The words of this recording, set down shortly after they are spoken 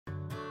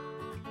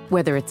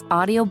Whether it's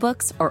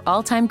audiobooks or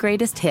all-time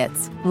greatest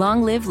hits,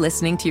 long live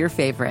listening to your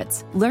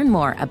favorites. Learn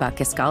more about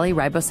Kisqali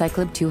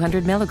Ribociclib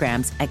 200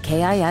 milligrams at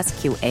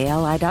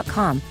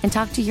KISQALI.com and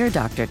talk to your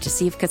doctor to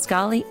see if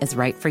Kisqali is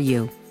right for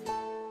you.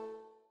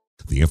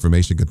 The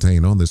information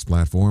contained on this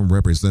platform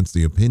represents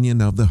the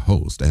opinion of the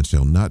host and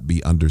shall not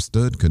be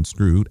understood,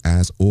 construed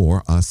as,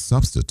 or a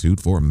substitute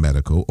for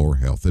medical or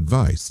health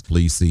advice.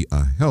 Please see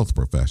a health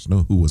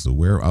professional who is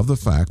aware of the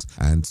facts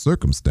and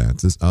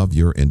circumstances of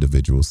your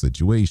individual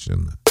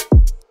situation.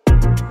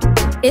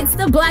 It's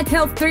the Black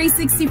Health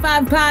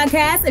 365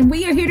 podcast, and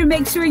we are here to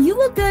make sure you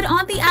look good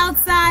on the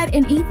outside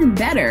and even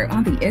better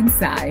on the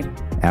inside.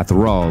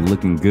 After all,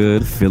 looking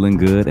good, feeling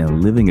good,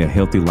 and living a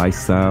healthy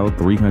lifestyle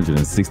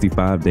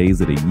 365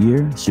 days of the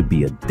year should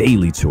be a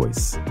daily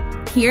choice.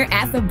 Here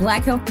at the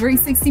Black Health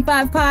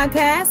 365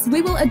 podcast,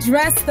 we will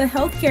address the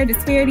healthcare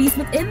disparities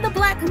within the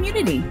Black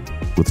community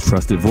with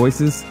trusted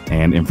voices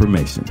and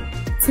information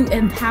to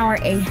empower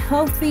a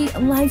healthy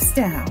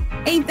lifestyle.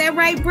 Ain't that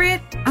right,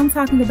 Britt? I'm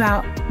talking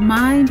about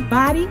mind,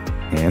 body,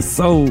 and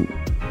soul.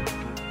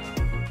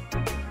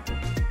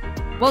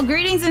 Well,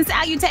 greetings and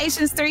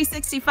salutations,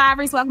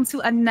 365ers. Welcome to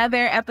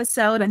another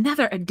episode,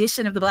 another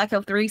edition of the Black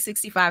Health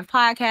 365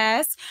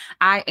 podcast.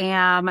 I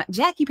am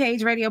Jackie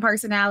Page, radio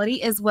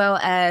personality, as well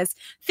as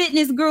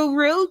fitness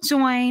guru,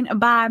 joined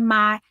by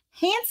my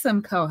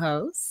handsome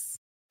co-host.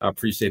 I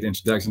appreciate the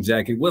introduction,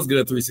 Jackie. What's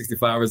good,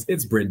 365ers?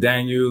 It's Britt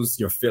Daniels,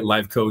 your fit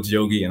life coach,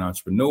 yogi, and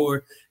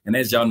entrepreneur. And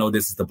as y'all know,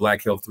 this is the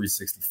Black Health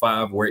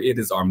 365, where it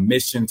is our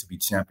mission to be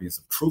champions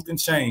of truth and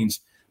change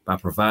by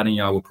providing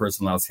y'all with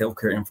personalized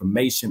healthcare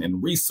information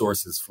and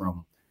resources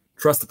from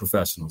trusted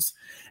professionals.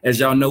 As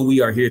y'all know, we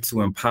are here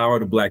to empower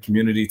the Black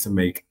community to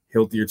make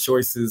healthier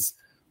choices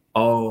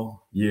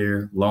all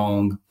year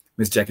long.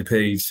 Miss Jackie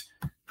Page,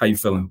 how you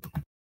feeling?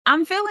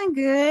 I'm feeling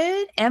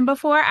good. And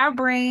before I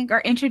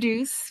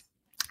introduce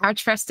our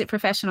trusted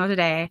professional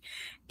today,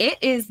 it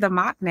is the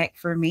mock neck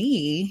for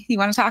me. You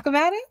want to talk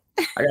about it?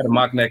 I got a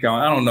mock neck on.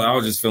 I don't know. I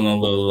was just feeling a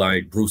little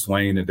like Bruce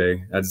Wayne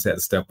today. I just had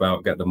to step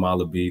out, got the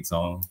Mala beads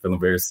on, feeling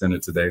very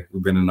centered today.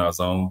 We've been in our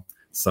zone.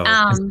 So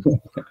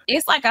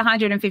it's like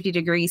 150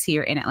 degrees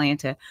here in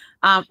Atlanta.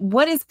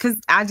 Because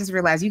I just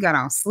realized you got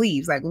on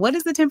sleeves. Like, what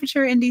is the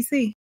temperature in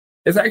DC?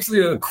 It's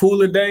actually a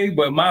cooler day,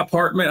 but my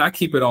apartment, I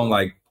keep it on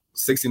like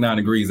 69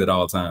 degrees at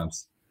all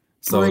times.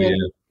 So really?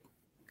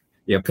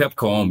 Yeah,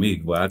 Pepco on me,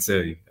 well, I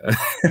tell you.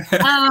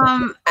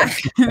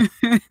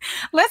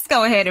 Let's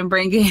go ahead and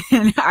bring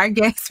in our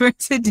guest for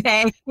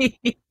today.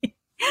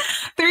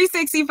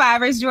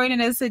 365ers joining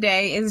us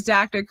today is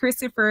Dr.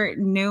 Christopher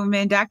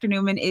Newman. Dr.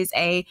 Newman is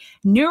a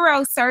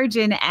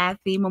neurosurgeon at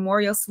the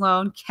Memorial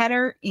Sloan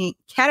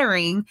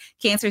Kettering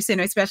Cancer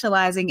Center,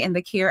 specializing in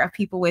the care of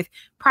people with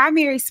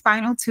primary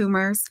spinal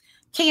tumors,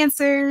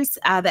 cancers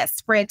that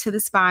spread to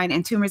the spine,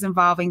 and tumors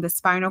involving the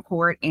spinal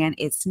cord and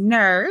its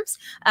nerves.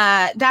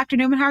 Dr.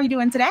 Newman, how are you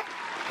doing today?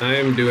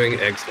 I'm doing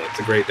excellent. It's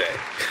a great day.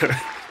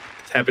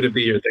 Happy to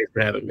be here. Thanks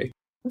for having me.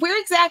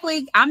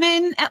 I'm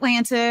in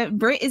Atlanta.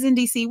 Britt is in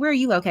DC. Where are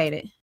you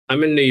located?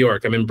 I'm in New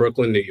York. I'm in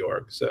Brooklyn, New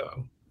York.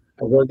 So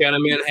I work out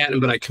of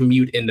Manhattan, but I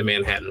commute into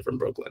Manhattan from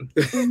Brooklyn.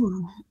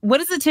 What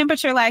is the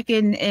temperature like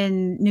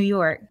in New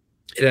York?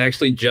 It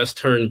actually just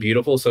turned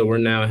beautiful. So we're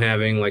now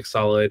having like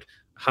solid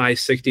high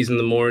 60s in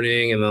the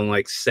morning and then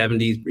like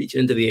 70s, reach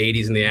into the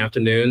 80s in the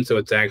afternoon. So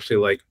it's actually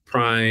like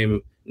prime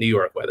New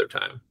York weather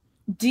time.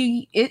 Do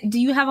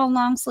you have on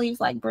long sleeves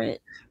like Britt?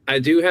 I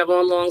do have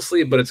on long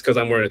sleeve, but it's because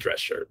I'm wearing a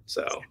dress shirt.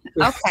 So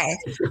okay,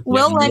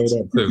 we'll let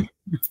you.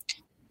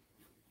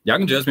 Y'all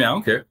can judge me. I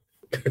don't care.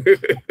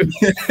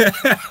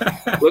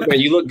 Look,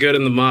 man, you look good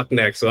in the mock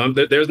neck, so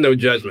there's no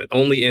judgment.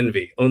 Only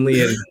envy.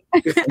 Only envy.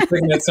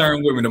 Taking that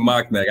term with me, the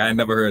mock neck. I ain't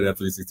never heard of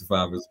that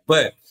 365ers.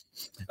 But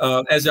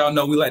as y'all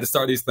know, we like to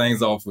start these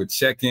things off with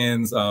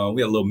check-ins. We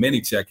had a little mini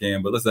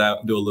check-in, but let's do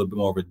a little bit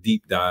more of a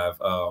deep dive.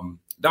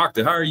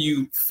 Doctor, how are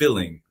you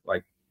feeling?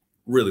 Like,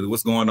 really,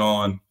 what's going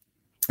on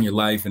in your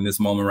life in this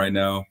moment right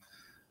now?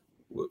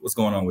 What's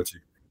going on with you?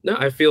 No,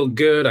 I feel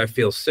good. I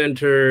feel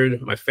centered.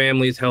 My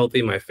family's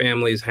healthy. My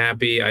family's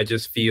happy. I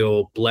just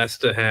feel blessed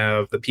to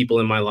have the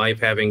people in my life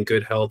having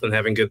good health and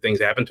having good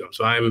things happen to them.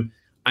 So I'm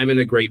in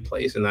a great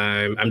place, and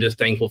I'm just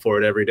thankful for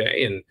it every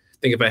day. And I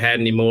think if I had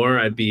any more,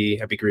 I'd be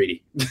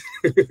greedy.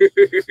 And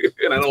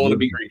I don't want to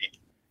be greedy.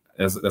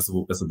 That's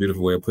a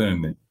beautiful way of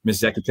putting it. Miss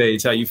Jackie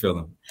Page, how you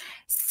feeling?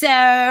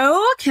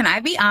 So can I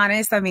be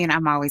honest? I mean,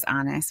 I'm always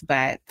honest,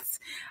 but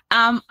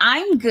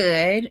I'm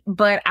good,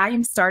 but I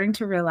am starting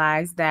to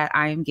realize that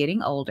I am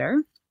getting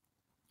older.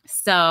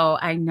 So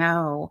I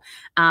know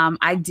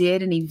I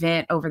did an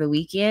event over the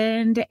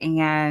weekend,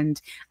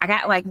 and I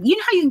got like, you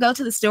know how you can go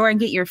to the store and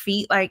get your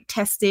feet like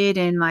tested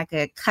in like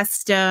a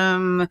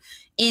custom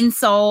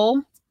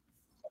insole?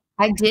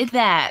 I did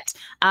that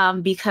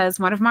because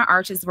one of my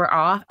arches were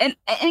off. And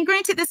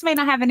granted, this may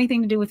not have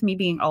anything to do with me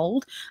being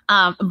old,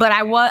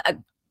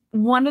 but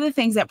one of the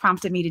things that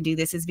prompted me to do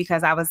this is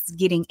because I was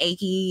getting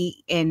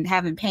achy and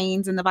having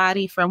pains in the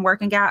body from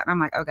working out. And I'm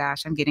like, oh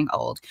gosh, I'm getting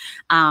old.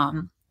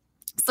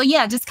 So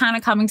yeah, just kind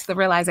of coming to the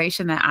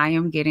realization that I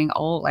am getting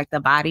old. Like the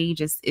body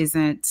just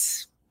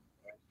isn't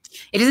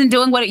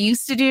doing what it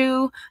used to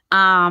do.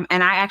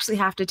 And I actually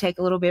have to take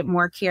a little bit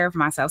more care of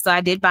myself. So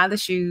I did buy the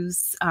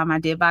shoes. I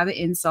did buy the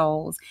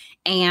insoles,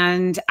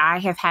 and I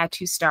have had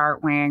to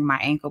start wearing my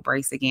ankle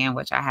brace again,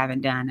 which I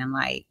haven't done in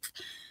like,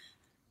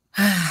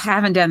 I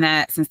haven't done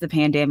that since the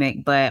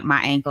pandemic, but my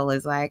ankle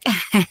is like,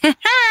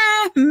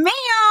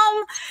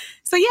 ma'am.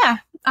 So yeah,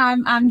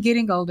 I'm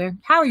getting older.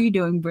 How are you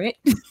doing, Britt?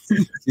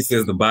 She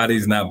says the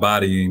body's not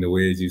bodying the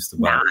way it used to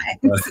body.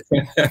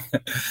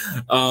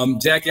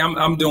 Jackie,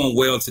 I'm doing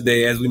well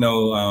today. As we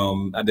know,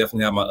 I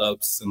definitely have my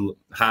ups and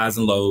highs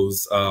and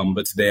lows.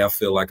 But today I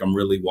feel like I'm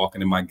really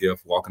walking in my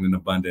gift, walking in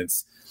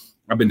abundance.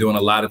 I've been doing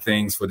a lot of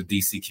things for the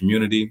DC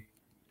community,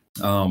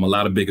 a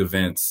lot of big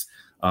events.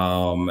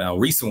 A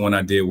recent one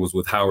I did was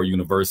with Howard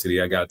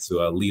University. I got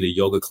to lead a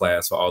yoga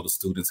class for all the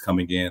students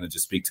coming in and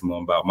just speak to them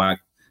about my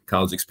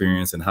college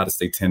experience and how to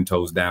stay 10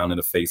 toes down in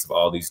the face of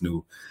all these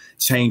new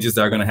changes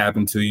that are going to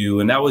happen to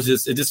you. And that was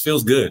it just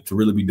feels good to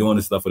really be doing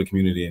this stuff for the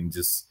community and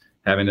just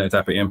having that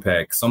type of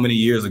impact. So many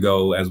years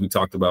ago, as we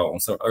talked about on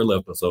some early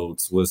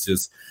episodes, was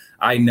just,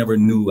 I never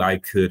knew I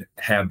could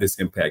have this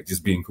impact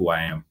just being who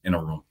I am in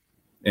a room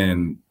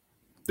and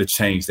the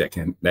change that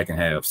can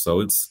have.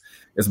 So it's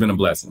been a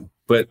blessing,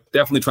 but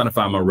definitely trying to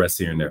find my rest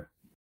here and there.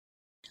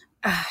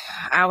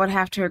 I would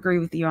have to agree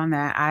with you on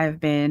that. I've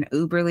been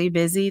uberly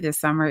busy. The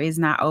summer is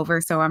not over,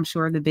 so I'm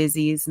sure the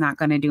busy is not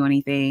going to do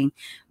anything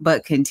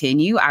but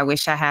continue. I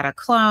wish I had a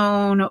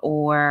clone,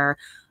 or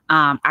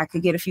I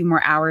could get a few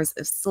more hours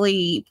of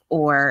sleep,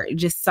 or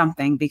just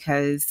something,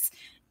 because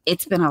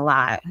it's been a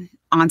lot.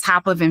 On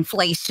top of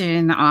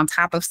inflation, on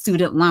top of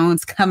student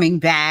loans coming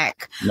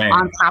back,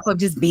 on top of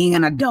just being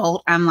an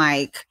adult, I'm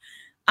like,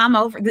 I'm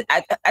over.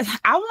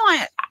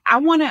 I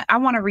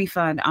want a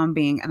refund on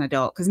being an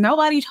adult, because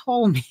nobody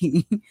told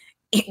me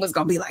it was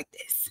gonna be like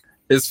this.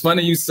 It's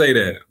funny you say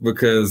that,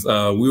 because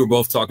we were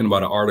both talking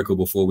about an article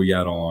before we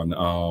got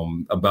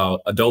on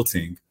about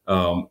adulting.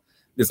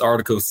 This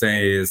article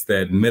says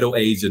that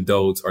middle-aged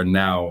adults are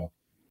now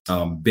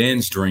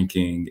binge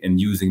drinking and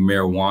using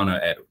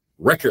marijuana at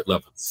record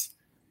levels.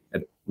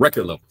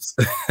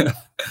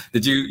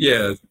 Did you?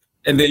 Yeah.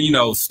 And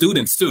then,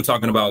 students too,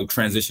 talking about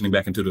transitioning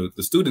back into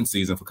the student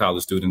season for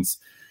college students,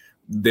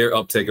 their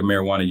uptake of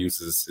marijuana use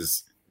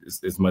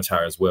is much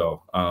higher as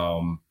well.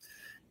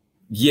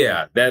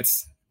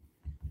 It's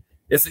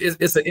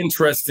an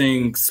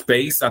interesting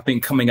space. I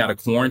think coming out of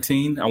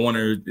quarantine, I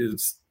wonder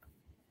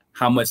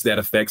how much that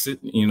affects it.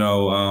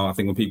 I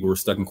think when people were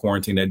stuck in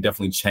quarantine, that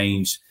definitely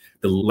changed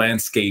the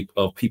landscape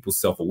of people's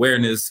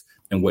self-awareness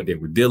and what they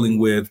were dealing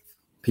with.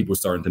 People were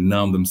starting to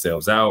numb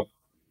themselves out.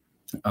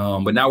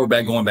 But now we're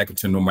going back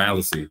into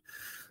normalcy.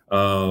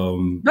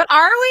 But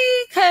are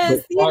we?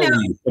 Because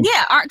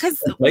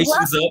because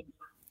inflation's up.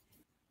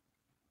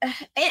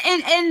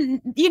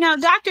 And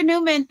Dr.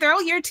 Newman, throw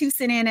your 2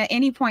 cents in at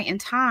any point in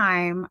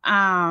time.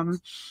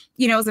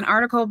 It was an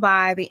article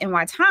by the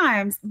NY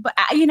Times, but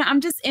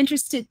I'm just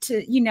interested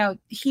to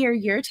hear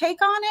your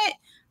take on it.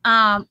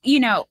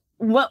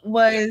 What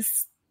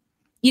was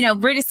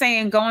Britt is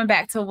saying, going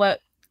back to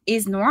what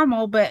is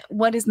normal, but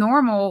what is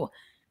normal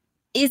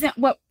isn't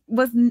what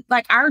was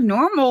like. Our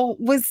normal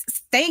was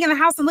staying in the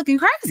house and looking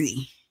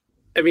crazy.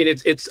 I mean,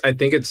 I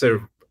think it's a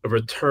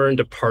return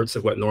to parts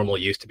of what normal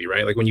used to be,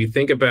 right? Like when you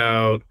think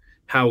about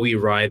how we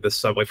ride the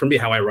subway, for me,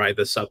 how I ride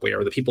the subway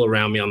or the people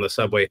around me on the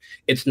subway,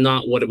 it's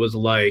not what it was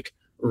like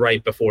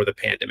right before the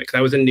pandemic.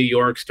 I was in New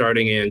York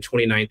starting in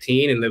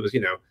 2019, and it was,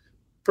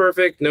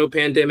 perfect, no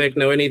pandemic,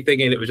 no anything.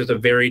 And it was just a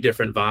very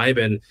different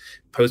vibe. And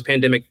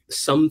post-pandemic,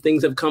 some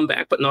things have come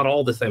back, but not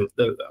all the same.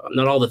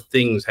 Not all the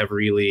things have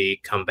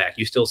really come back.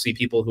 You still see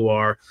people who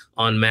are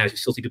en masse. You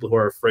still see people who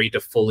are afraid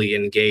to fully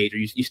engage, or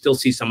you still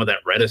see some of that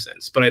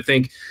reticence. But I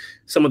think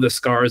some of the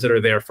scars that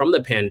are there from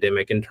the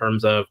pandemic, in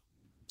terms of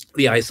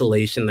the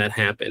isolation that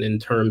happened, in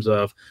terms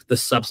of the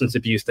substance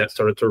abuse that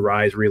started to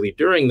rise really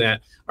during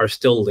that, are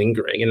still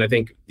lingering. And I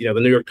think, the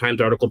New York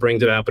Times article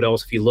brings it out, but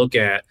also if you look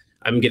at,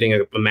 I'm getting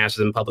a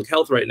master's in public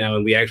health right now,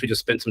 and we actually just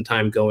spent some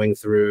time going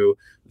through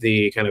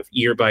the kind of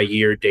year by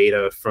year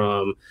data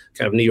from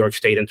kind of New York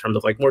State in terms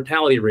of like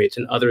mortality rates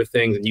and other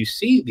things. And you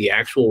see the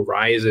actual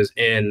rises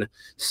in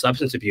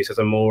substance abuse as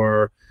a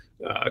more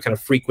kind of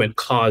frequent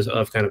cause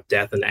of kind of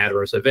death and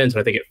adverse events.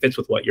 And I think it fits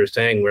with what you're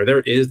saying, where there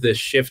is this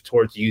shift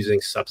towards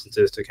using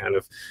substances to kind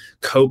of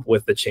cope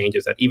with the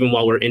changes, that even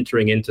while we're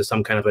entering into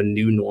some kind of a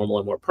new normal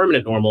and more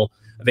permanent normal,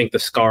 I think the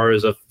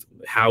scars of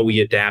how we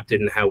adapted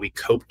and how we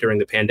coped during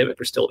the pandemic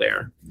are still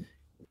there.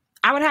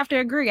 I would have to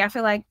agree. I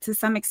feel like to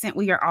some extent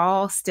we are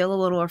all still a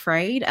little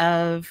afraid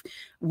of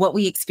what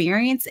we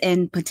experience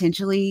and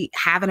potentially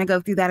having to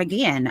go through that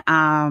again.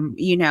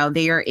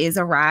 There is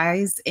a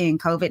rise in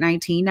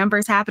COVID-19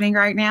 numbers happening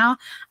right now.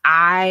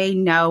 I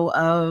know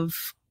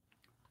of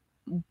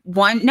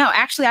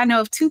actually, I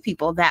know of two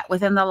people that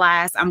within the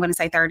last, I'm going to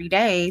say 30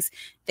 days,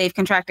 they've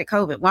contracted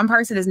COVID. One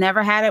person has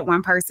never had it.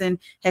 One person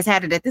has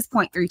had it at this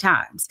point 3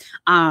 times.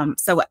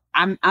 So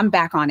I'm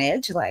back on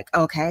edge. Like,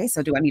 okay,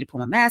 so do I need to pull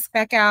my mask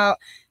back out?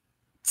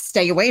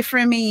 Stay away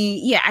from me?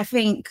 Yeah, I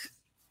think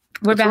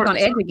we're back on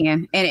edge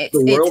again. And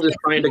the world is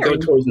trying to go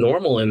towards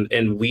normal,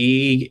 and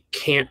we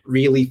can't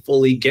really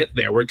fully get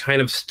there. We're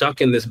kind of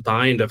stuck in this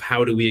bind of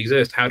how do we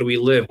exist? How do we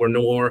live? We're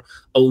more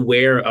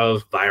aware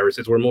of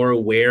viruses. We're more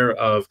aware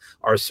of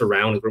our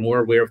surroundings. We're more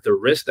aware of the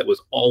risk that was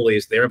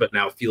always there, but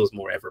now feels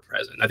more ever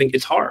present. I think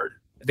it's hard.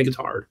 I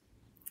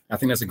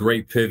think that's a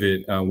great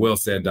pivot. Well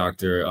said,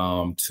 Doctor,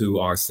 to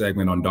our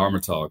segment on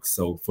Dharma Talks.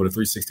 So for the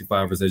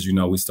 365ers, as you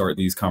know, we start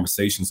these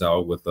conversations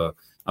out with a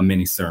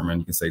mini sermon,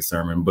 you can say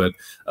sermon, but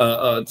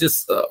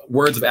just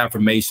words of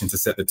affirmation to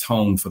set the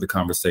tone for the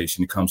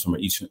conversation. It comes from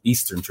an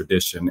Eastern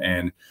tradition.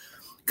 And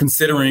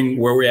considering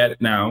where we're at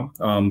now,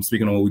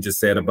 speaking of what we just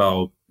said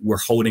about we're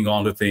holding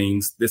on to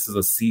things, this is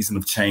a season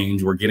of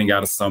change. We're getting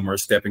out of summer,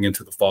 stepping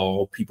into the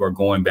fall. People are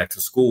going back to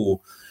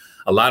school.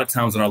 A lot of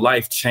times in our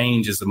life,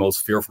 change is the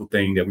most fearful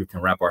thing that we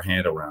can wrap our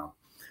hand around.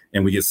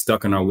 And we get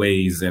stuck in our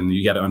ways. And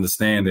you got to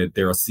understand that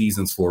there are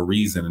seasons for a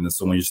reason. And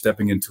so when you're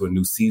stepping into a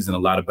new season, a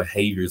lot of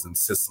behaviors and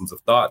systems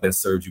of thought that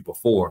served you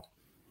before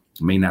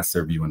may not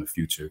serve you in the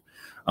future.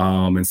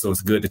 And so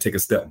it's good to take a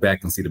step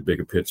back and see the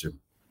bigger picture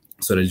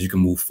so that you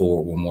can move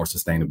forward with more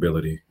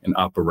sustainability and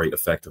operate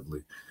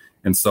effectively.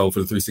 And so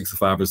for the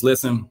 365ers,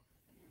 listen,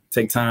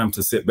 take time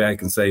to sit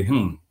back and say,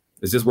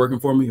 is this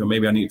working for me? Or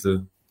maybe I need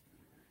to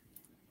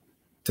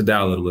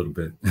dial it a little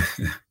bit.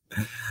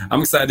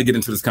 I'm excited to get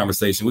into this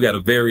conversation. We got a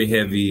very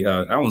heavy,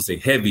 I won't say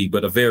heavy,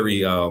 but a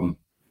very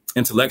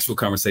intellectual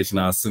conversation,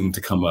 I assume,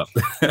 to come up.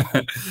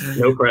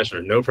 No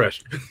pressure.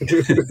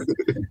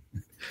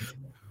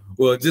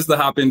 Well, just to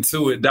hop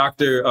into it,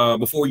 Doctor,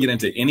 before we get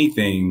into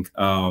anything,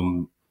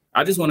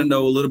 I just want to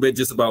know a little bit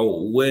just about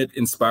what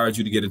inspired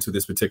you to get into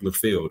this particular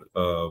field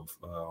of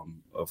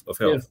health.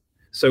 Yeah.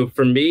 So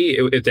for me,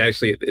 it's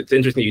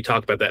interesting you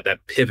talk about that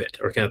pivot,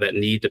 or kind of that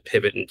need to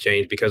pivot and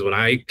change, because when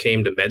I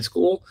came to med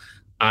school,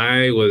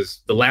 the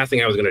last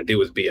thing I was going to do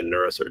was be a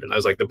neurosurgeon. I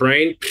was like, the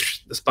brain,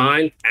 the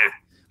spine,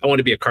 I want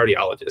to be a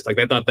cardiologist. Like,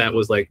 I thought that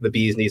was like the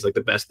bee's knees, like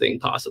the best thing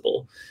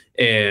possible.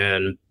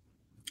 And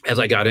as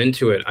I got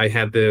into it, I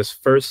had this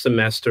first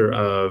semester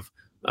of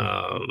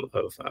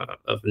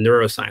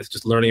neuroscience,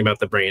 just learning about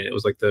the brain. It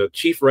was like the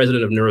chief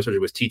resident of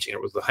neurosurgery was teaching.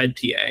 It was the head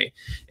PA.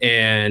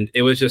 And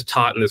it was just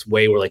taught in this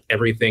way where like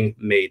everything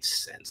made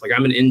sense. Like,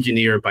 I'm an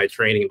engineer by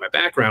training and by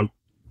background.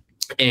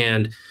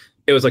 And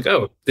it was like,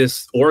 oh,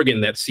 this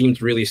organ that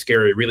seems really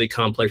scary, really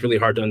complex, really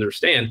hard to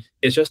understand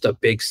is just a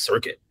big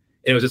circuit.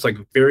 And it was just like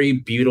very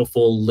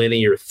beautiful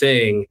linear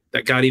thing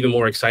that got even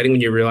more exciting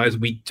when you realize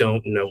we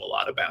don't know a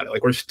lot about it.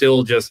 Like, we're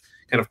still just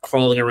kind of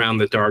crawling around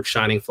the dark,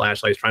 shining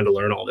flashlights, trying to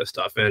learn all this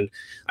stuff. And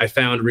I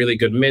found really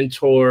good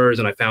mentors,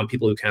 and I found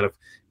people who kind of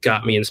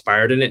got me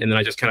inspired in it. And then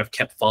I just kind of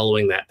kept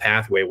following that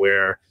pathway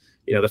where,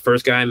 the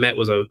first guy I met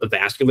was a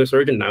vascular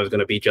surgeon, and I was going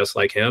to be just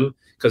like him,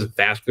 because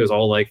vascular is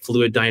all like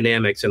fluid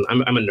dynamics, and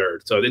I'm a nerd,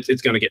 so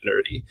it's going to get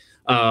nerdy.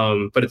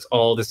 But it's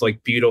all this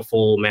like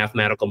beautiful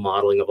mathematical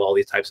modeling of all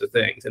these types of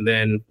things. And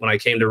then when I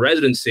came to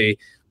residency,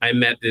 I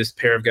met this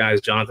pair of guys,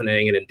 Jonathan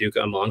Engen and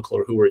Duca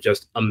Monclor, who were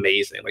just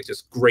amazing, like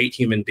just great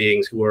human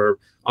beings who were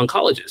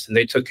oncologists, and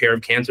they took care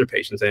of cancer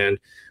patients. And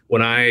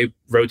when I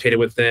rotated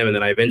with them, and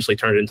then I eventually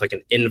turned it into like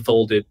an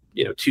enfolded,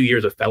 2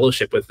 years of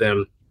fellowship with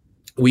them,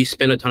 we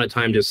spent a ton of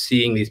time just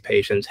seeing these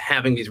patients,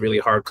 having these really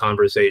hard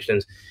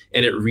conversations,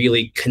 and it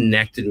really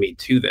connected me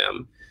to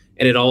them.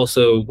 And it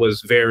also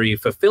was very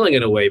fulfilling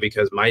in a way,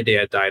 because my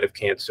dad died of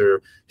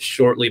cancer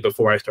shortly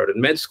before I started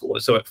med school.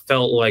 And so it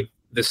felt like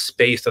the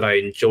space that I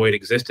enjoyed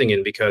existing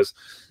in, because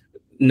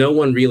no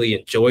one really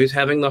enjoys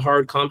having the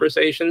hard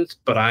conversations,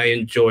 but I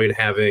enjoyed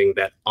having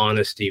that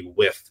honesty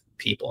with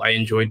people. I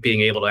enjoyed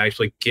being able to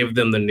actually give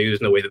them the news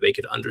in a way that they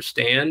could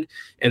understand,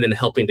 and then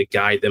helping to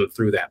guide them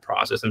through that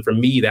process. And for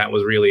me, that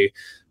was really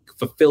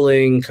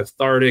fulfilling,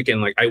 cathartic,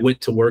 and like I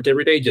went to work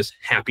every day just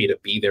happy to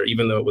be there,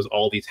 even though it was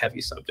all these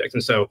heavy subjects.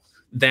 And so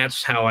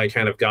that's how I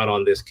kind of got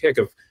on this kick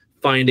of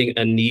finding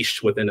a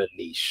niche within a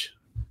niche,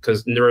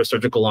 because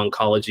neurosurgical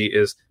oncology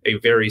is a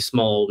very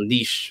small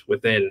niche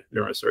within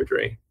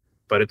neurosurgery.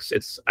 But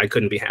I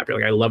couldn't be happier.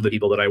 Like, I love the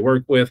people that I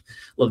work with,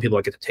 love the people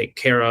I get to take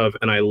care of,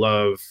 and I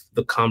love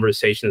the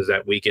conversations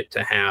that we get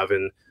to have,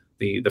 and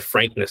the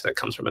frankness that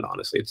comes from it.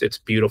 Honestly, it's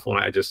beautiful,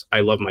 and I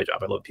love my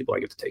job. I love people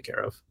I get to take care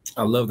of.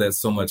 I love that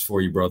so much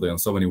for you, brother, in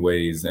so many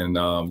ways. And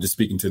just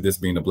speaking to this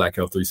being the Black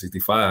Health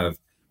 365,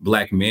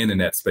 Black men in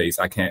that space,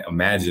 I can't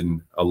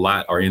imagine a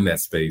lot are in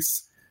that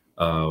space.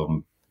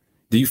 Do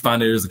you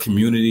find there's a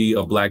community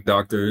of Black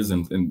doctors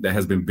and that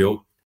has been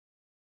built?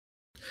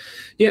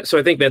 Yeah, so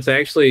I think that's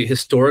actually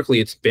historically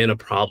it's been a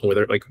problem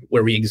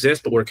where we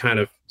exist, but we're kind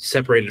of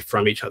separated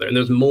from each other. And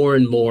there's more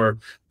and more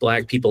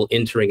Black people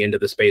entering into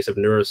the space of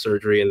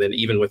neurosurgery, and then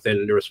even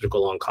within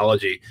neurosurgical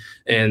oncology.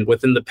 And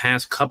within the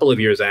past couple of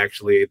years,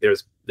 actually,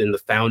 there's in the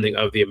founding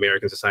of the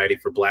American Society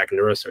for Black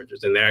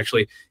Neurosurgeons. And they're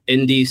actually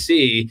in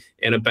DC,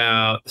 and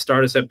about the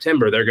start of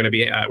September, they're going to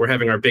be, we're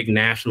having our big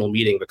national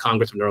meeting, the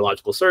Congress of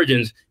Neurological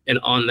Surgeons. And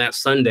on that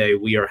Sunday,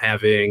 we are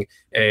having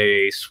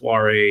a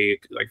soiree,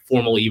 like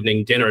formal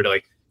evening dinner to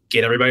like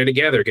get everybody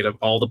together, get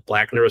all the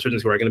Black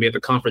neurosurgeons who are going to be at the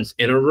conference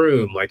in a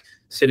room, like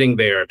sitting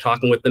there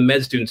talking with the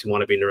med students who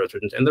want to be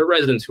neurosurgeons and the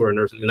residents who are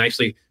nurses, and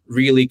actually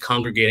really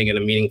congregating in a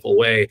meaningful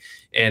way.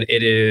 And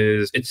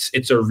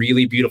it's a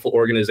really beautiful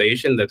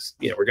organization that's,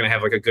 you know, we're going to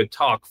have like a good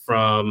talk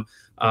from,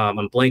 I'm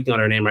blanking on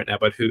her name right now,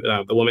 but who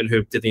the woman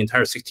who did the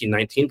entire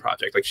 1619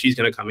 project, like she's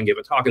going to come and give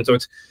a talk. And so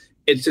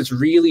it's this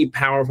really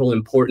powerful,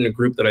 important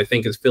group that I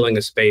think is filling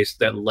a space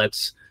that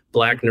lets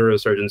Black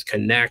neurosurgeons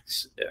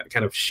connect,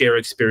 kind of share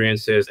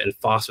experiences, and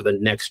foster the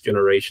next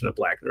generation of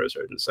Black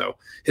neurosurgeons. So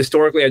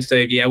historically, I'd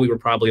say, yeah, we were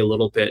probably a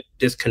little bit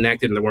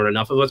disconnected and there weren't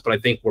enough of us, but I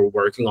think we're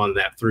working on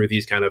that through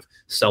these kind of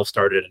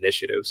self-started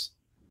initiatives.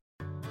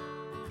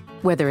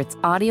 Whether it's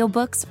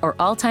audiobooks or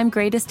all-time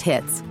greatest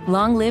hits,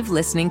 long live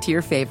listening to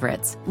your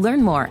favorites.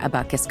 Learn more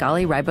about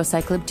Kisqali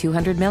Ribociclib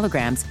 200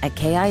 milligrams at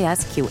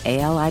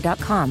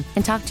KISQALI.com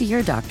and talk to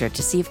your doctor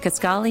to see if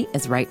Kisqali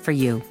is right for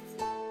you.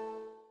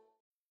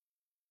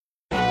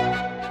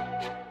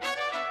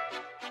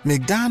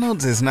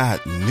 McDonald's is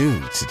not new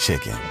to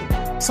chicken.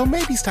 So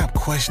maybe stop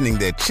questioning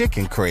their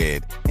chicken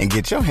cred and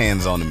get your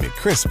hands on the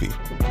McCrispy.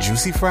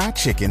 Juicy fried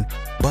chicken,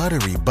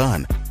 buttery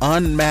bun,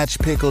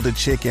 unmatched pickle to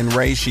chicken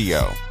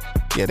ratio.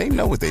 Yeah, they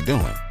know what they're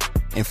doing.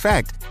 In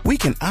fact, we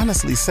can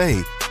honestly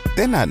say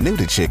they're not new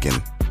to chicken,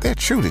 they're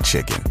true to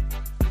chicken.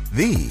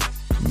 The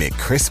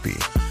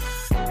McCrispy.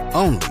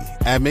 Only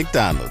at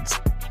McDonald's.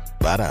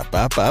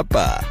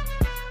 Ba-da-ba-ba-ba.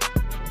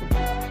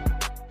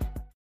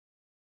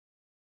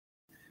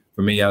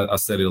 For me, I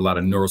studied a lot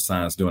of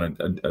neuroscience during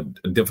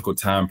a difficult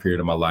time period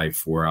of my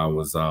life where I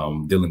was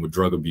dealing with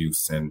drug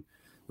abuse and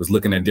was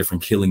looking at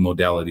different killing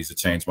modalities to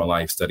change my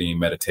life, studying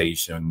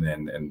meditation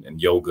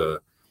and yoga.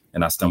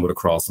 And I stumbled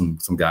across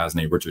some guys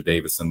named Richard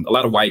Davis and a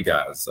lot of white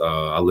guys.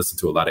 I listened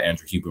to a lot of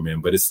Andrew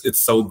Huberman, but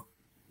it's so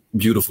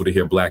beautiful to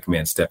hear Black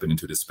men stepping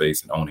into this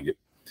space and owning it.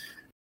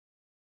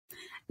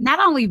 Not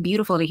only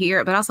beautiful to hear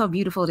it, but also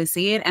beautiful to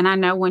see it. And I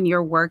know when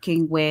you're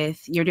working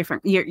with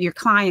your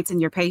clients and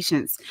your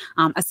patients,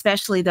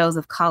 especially those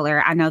of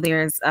color, I know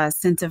there's a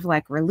sense of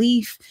like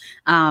relief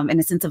and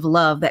a sense of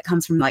love that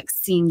comes from like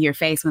seeing your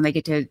face when they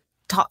get to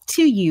talk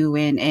to you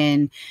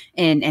and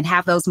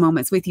have those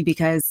moments with you,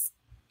 because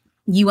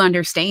you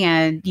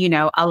understand, you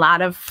know, a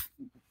lot of,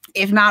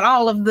 if not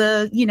all of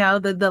the, you know,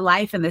 the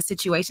life and the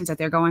situations that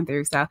they're going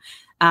through. So,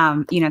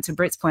 you know, to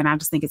Britt's point, I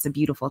just think it's a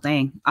beautiful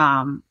thing.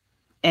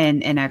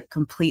 In a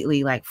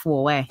completely like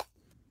full way.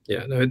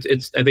 Yeah, no,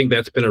 I think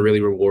that's been a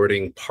really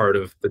rewarding part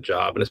of the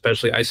job. And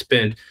especially I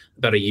spent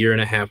about 1.5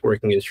 years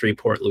working in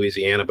Shreveport,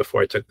 Louisiana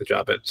before I took the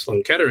job at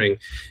Sloan Kettering.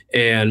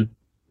 And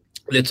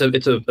it's a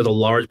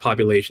large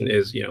population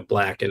is, you know,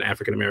 Black and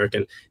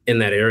African-American in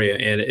that area.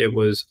 And it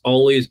was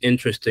always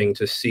interesting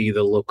to see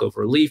the look of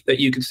relief that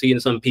you could see in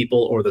some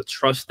people, or the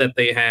trust that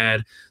they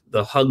had,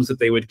 the hugs that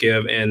they would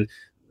give, and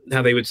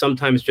how they would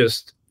sometimes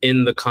just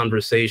in the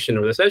conversation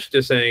or the session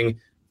just saying,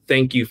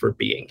 thank you for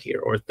being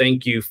here, or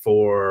thank you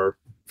for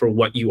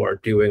what you are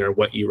doing or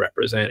what you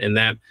represent. And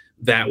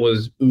that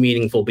was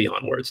meaningful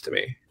beyond words to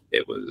me.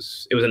 It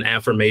was an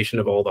affirmation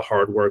of all the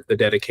hard work, the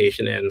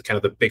dedication, and kind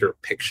of the bigger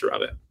picture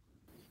of it.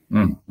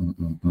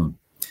 Well,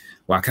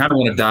 I kind of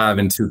want to dive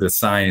into the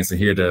science and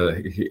hear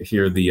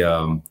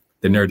the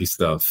nerdy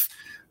stuff.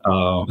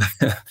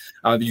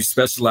 You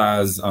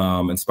specialize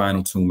in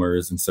spinal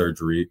tumors and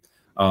surgery.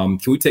 Can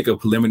we take a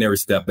preliminary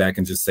step back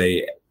and just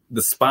say,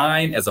 the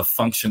spine as a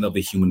function of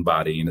the human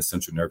body and the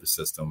central nervous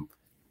system?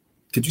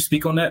 Could you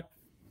speak on that?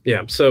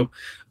 Yeah. So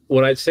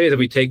what I'd say is, if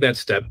we take that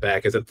step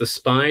back, is that the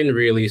spine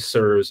really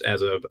serves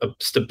as a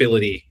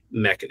stability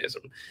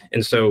mechanism.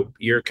 And so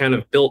you're kind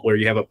of built where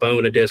you have a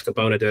bone, a disc,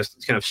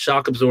 it's kind of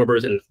shock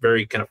absorbers and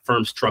very kind of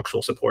firm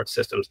structural support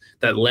systems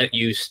that let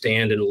you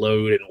stand and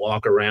load and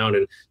walk around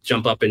and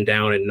jump up and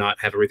down and not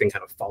have everything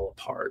kind of fall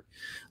apart.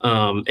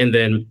 And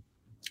then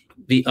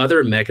the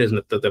other mechanism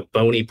that the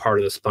bony part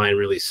of the spine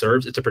really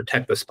serves is to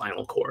protect the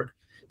spinal cord,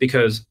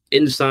 because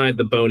inside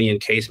the bony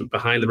encasement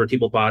behind the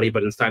vertebral body,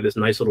 but inside this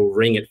nice little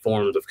ring it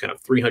forms of kind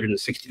of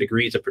 360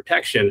 degrees of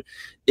protection,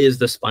 is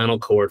the spinal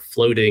cord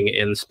floating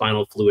in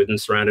spinal fluid and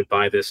surrounded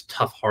by this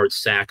tough, hard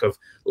sac of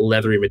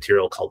leathery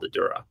material called the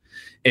dura.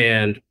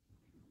 And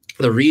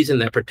the reason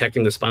that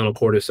protecting the spinal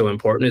cord is so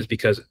important is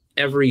because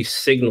every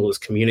signal is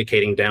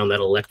communicating down that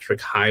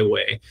electric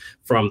highway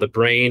from the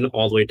brain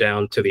all the way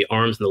down to the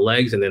arms and the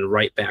legs and then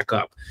right back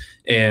up.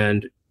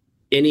 And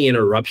any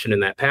interruption in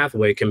that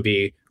pathway can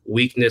be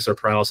weakness or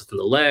paralysis in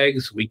the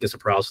legs, weakness or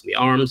paralysis in the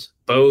arms,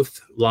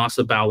 both loss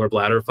of bowel or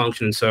bladder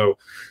function. So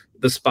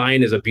the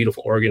spine is a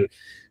beautiful organ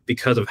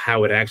because of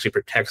how it actually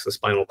protects the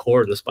spinal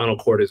cord. And the spinal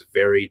cord is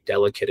very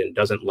delicate and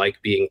doesn't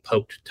like being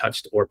poked,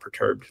 touched, or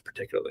perturbed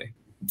particularly.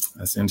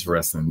 That's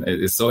interesting.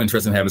 It's so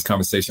interesting to have this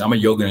conversation. I'm a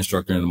yoga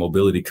instructor and a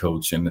mobility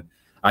coach, and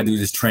I do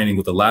this training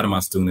with a lot of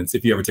my students.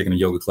 If you ever taken a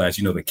yoga class,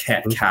 you know the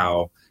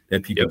cat-cow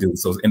that people do.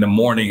 So in the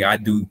morning, I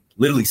do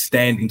literally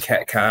standing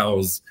cat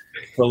cows.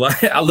 So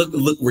like I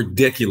look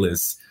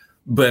ridiculous,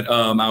 but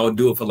I would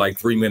do it for like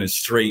 3 minutes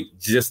straight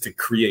just to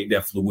create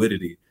that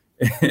fluidity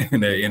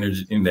and that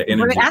energy.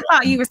 I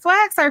thought you were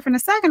swag surfing a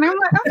second. I'm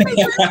like, okay.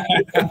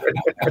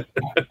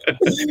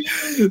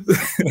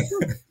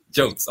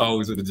 Jokes,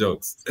 always with the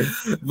jokes.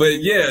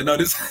 But yeah, no,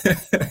 this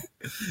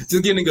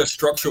just getting a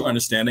structural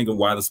understanding of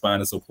why the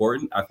spine is so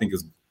important, I think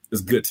is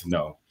good to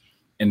know.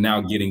 And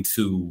now getting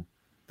to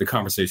the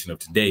conversation of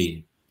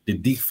today, the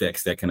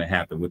defects that can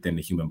happen within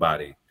the human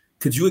body.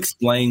 Could you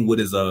explain what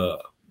is a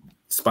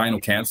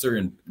spinal cancer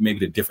and maybe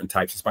the different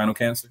types of spinal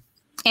cancer?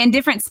 And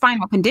different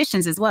spinal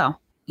conditions as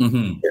well.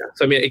 Mm-hmm. Yeah.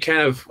 So, I mean, I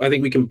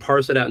think we can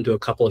parse it out into a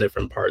couple of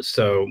different parts.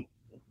 So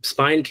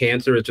spine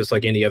cancer is just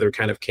like any other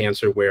kind of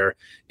cancer where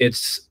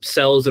it's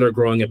cells that are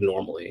growing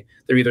abnormally.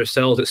 They're either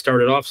cells that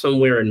started off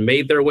somewhere and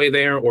made their way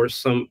there, or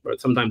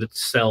sometimes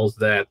it's cells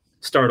that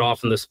start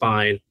off in the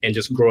spine and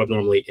just grow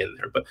abnormally in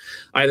there. But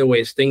either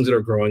way, it's things that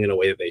are growing in a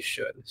way that they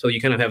should. So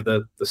you kind of have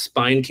the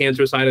spine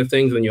cancer side of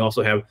things, and then you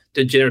also have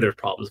degenerative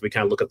problems. We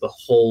kind of look at the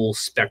whole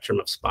spectrum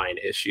of spine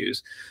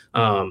issues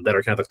that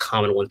are kind of the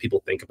common ones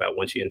people think about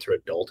once you enter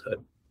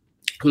adulthood.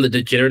 From the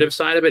degenerative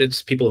side of it,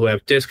 it's people who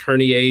have disc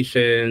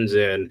herniations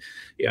and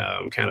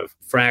kind of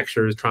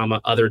fractures,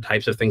 trauma, other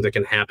types of things that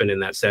can happen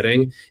in that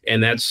setting.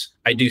 And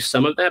I do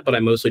some of that, but I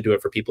mostly do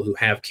it for people who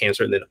have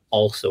cancer and then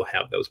also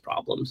have those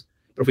problems.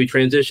 But if we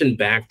transition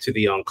back to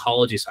the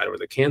oncology side or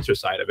the cancer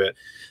side of it,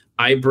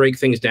 I break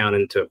things down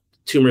into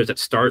tumors that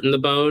start in the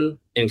bone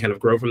and kind of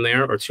grow from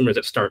there, or tumors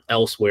that start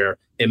elsewhere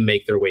and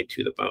make their way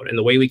to the bone. And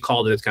the way we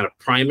call it is kind of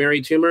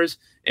primary tumors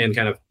and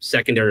kind of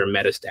secondary or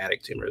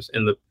metastatic tumors.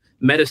 And the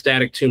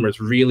metastatic tumors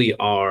really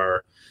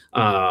are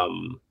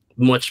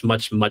much,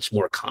 much, much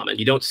more common.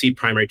 You don't see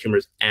primary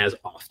tumors as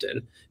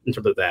often in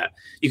terms of that.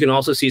 You can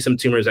also see some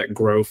tumors that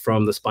grow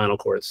from the spinal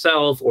cord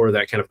itself, or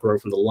that kind of grow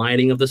from the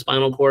lining of the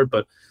spinal cord.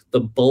 But the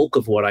bulk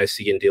of what I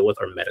see and deal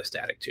with are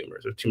metastatic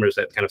tumors, or tumors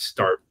that kind of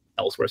start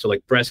elsewhere. So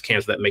like breast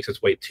cancer that makes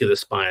its way to the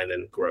spine and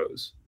then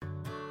grows.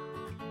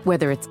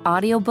 Whether it's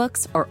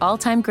audiobooks or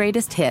all-time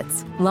greatest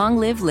hits, long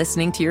live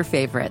listening to your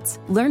favorites.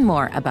 Learn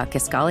more about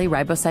Kisqali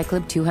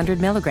Ribociclib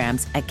 200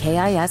 milligrams at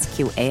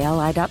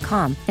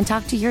KISQALI.com and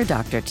talk to your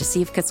doctor to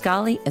see if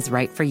Kisqali is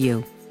right for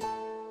you.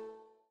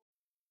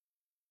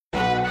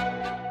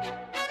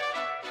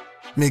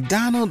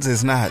 McDonald's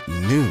is not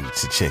new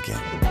to chicken.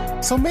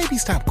 So maybe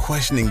stop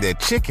questioning their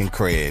chicken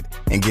cred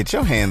and get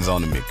your hands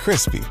on the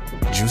McCrispy.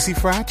 Juicy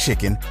fried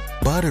chicken,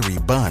 buttery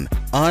bun,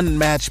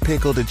 unmatched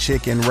pickle to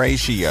chicken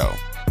ratio.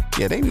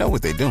 Yeah, they know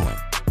what they're doing.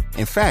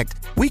 In fact,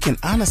 we can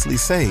honestly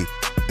say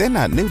they're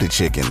not new to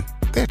chicken.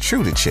 They're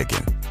true to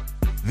chicken.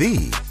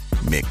 The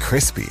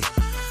McCrispy.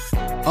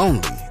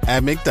 Only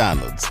at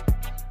McDonald's.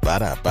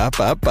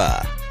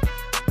 Ba-da-ba-ba-ba.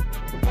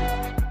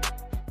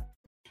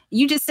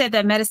 You just said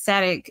that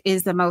metastatic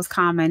is the most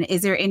common.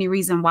 Is there any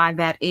reason why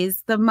that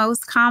is the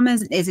most common?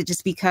 Is it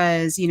just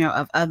because,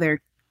 of other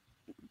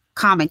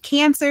common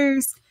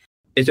cancers?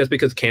 It's just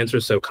because cancer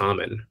is so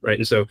common, right?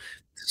 And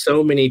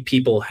so many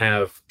people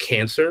have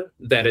cancer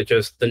that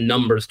the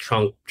numbers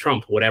trump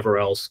whatever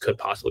else could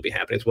possibly be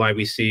happening. It's why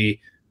we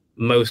see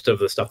most of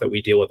the stuff that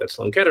we deal with at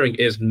Sloan Kettering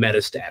is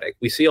metastatic.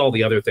 We see all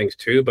the other things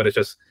too, but it's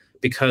just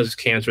because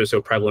cancer is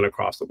so prevalent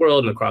across the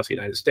world and across the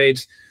United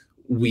States,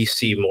 we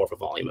see more of a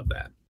volume of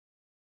that.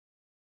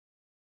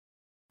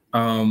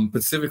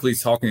 Specifically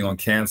talking on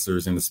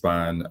cancers in the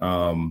spine,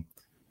 when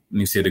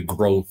you say the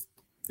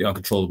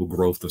uncontrollable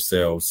growth of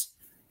cells,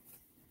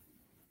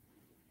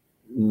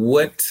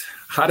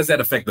 how does that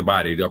affect the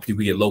body? Do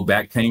people get low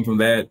back pain from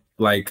that?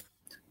 Like,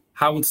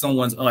 how would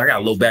I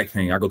got low back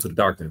pain, I go to the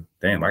doctor.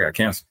 Damn, I got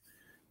cancer.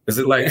 Is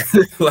it like,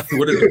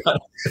 what is it?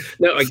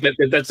 No,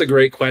 that's a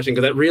great question,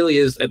 because that really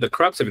is at the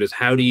crux of it is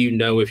how do you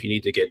know if you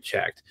need to get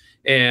checked?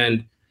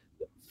 And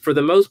for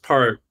the most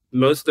part,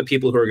 most of the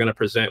people who are going to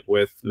present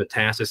with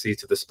metastases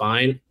to the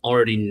spine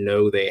already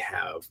know they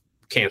have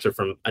cancer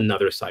from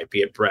another site,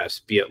 be it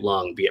breast, be it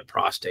lung, be it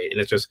prostate. And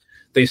it's just,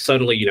 they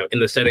suddenly, in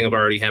the setting of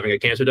already having a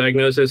cancer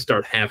diagnosis,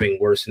 start having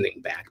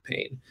worsening back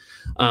pain.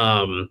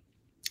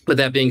 But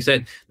that being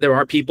said, there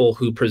are people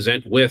who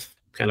present with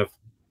kind of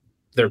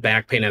their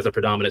back pain as a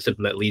predominant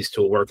symptom that leads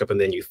to a workup,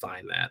 and then you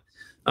find that.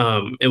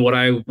 And what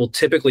I will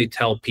typically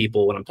tell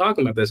people when I'm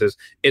talking about this is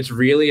it's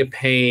really a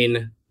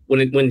pain.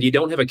 When you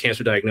don't have a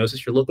cancer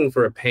diagnosis, you're looking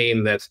for a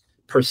pain that's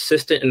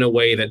persistent in a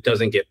way that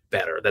doesn't get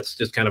better. That's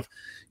just kind of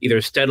either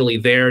steadily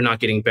there, not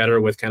getting better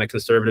with kind of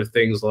conservative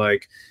things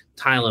like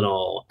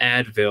Tylenol,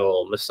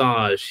 Advil,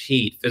 massage,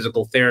 heat,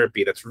 physical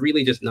therapy. That's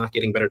really just not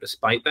getting better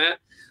despite that.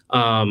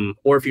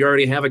 Or if you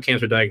already have a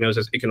cancer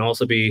diagnosis, it can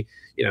also be,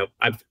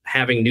 I'm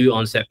having new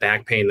onset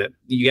back pain that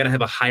you got to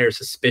have a higher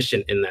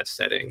suspicion in that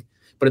setting.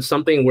 But it's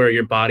something where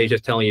your body's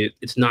just telling you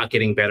it's not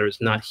getting better,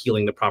 it's not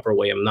healing the proper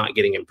way, I'm not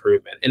getting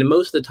improvement. And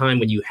most of the time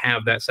when you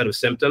have that set of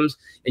symptoms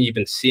and you've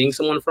been seeing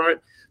someone for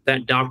it,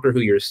 that doctor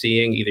who you're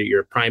seeing, either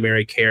your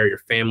primary care, your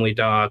family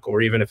doc,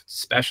 or even if it's a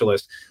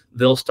specialist,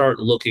 they'll start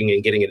looking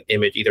and getting an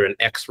image, either an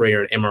X-ray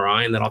or an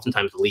MRI, and that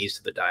oftentimes leads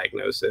to the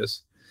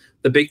diagnosis.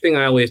 The big thing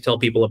I always tell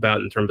people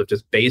about in terms of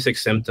just basic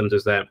symptoms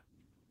is that,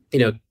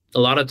 a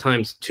lot of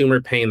times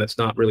tumor pain that's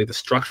not really the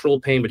structural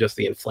pain, but just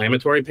the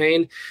inflammatory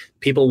pain,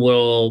 people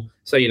will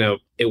say,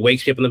 it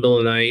wakes me up in the middle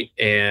of the night,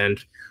 and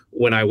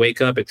when I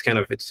wake up,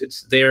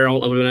 it's there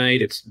all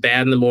overnight. It's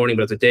bad in the morning,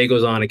 but as the day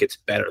goes on, it gets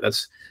better.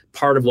 That's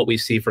part of what we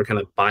see for kind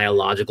of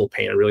biological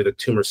pain, and really the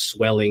tumor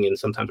swelling and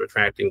sometimes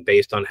retracting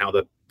based on how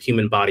the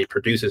human body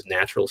produces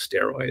natural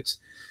steroids.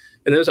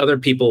 And there's other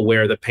people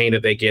where the pain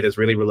that they get is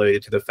really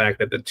related to the fact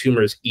that the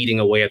tumor is eating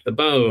away at the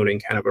bone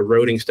and kind of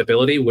eroding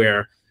stability,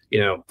 where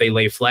they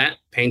lay flat,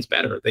 pain's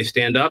better. They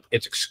stand up,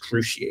 it's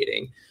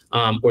excruciating.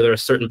 Or there are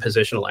certain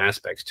positional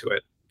aspects to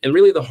it. And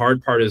really the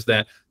hard part is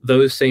that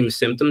those same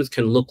symptoms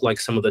can look like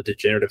some of the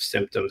degenerative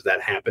symptoms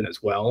that happen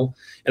as well.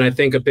 And I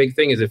think a big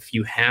thing is, if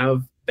you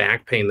have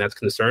back pain that's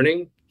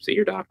concerning, see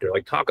your doctor,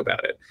 talk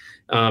about it.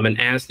 And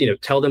ask,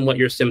 tell them what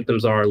your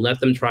symptoms are, let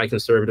them try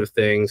conservative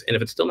things. And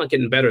if it's still not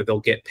getting better, they'll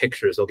get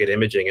pictures, they'll get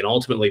imaging. And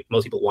ultimately,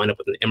 most people wind up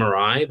with an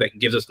MRI that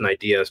gives us an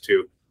idea as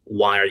to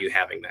why are you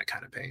having that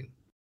kind of pain.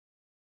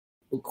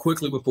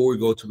 Quickly, before we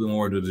go to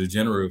more of the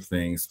degenerative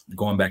things,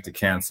 going back to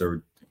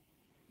cancer,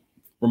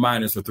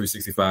 reminders for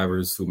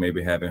 365ers who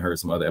maybe haven't heard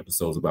some other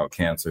episodes about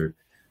cancer.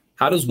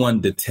 How does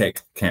one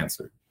detect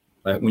cancer?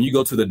 Like, when you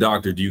go to the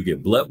doctor, do you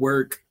get blood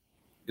work?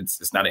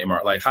 It's not an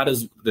MRI. Like, how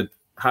is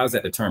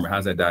that determined?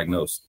 How's that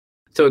diagnosed?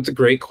 So it's a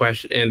great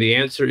question. And the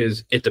answer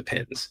is it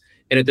depends.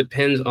 And it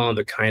depends on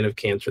the kind of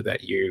cancer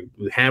that you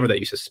have or that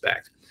you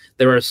suspect.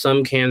 There are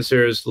some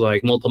cancers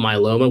like multiple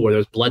myeloma where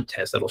there's blood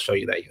tests that'll show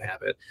you that you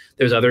have it.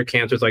 There's other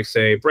cancers like,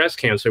 say, breast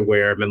cancer,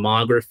 where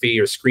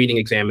mammography or screening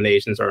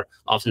examinations are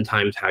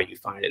oftentimes how you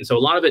find it. And so a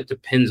lot of it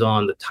depends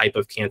on the type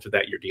of cancer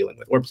that you're dealing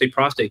with. Or say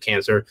prostate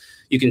cancer,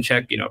 you can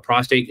check, a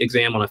prostate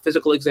exam on a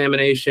physical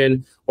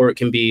examination, or it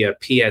can be a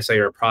PSA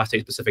or a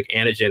prostate-specific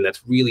antigen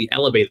that's really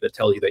elevated that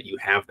tells you that you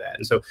have that.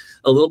 And so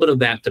a little bit of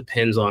that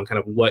depends on kind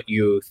of what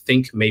you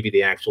think may be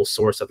the actual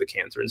source of the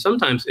cancer. And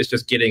sometimes it's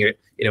just getting a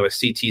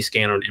CT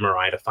scan or an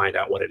MRI to find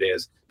out what it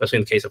is, especially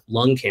in the case of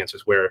lung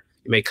cancers, where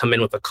you may come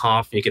in with a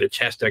cough and you get a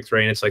chest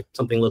x-ray and it's like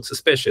something looks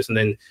suspicious. And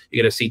then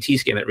you get a CT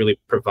scan that really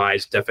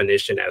provides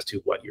definition as to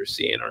what you're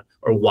seeing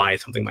or why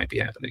something might be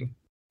happening.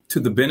 To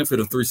the benefit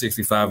of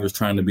 365ers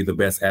trying to be the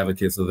best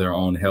advocates of their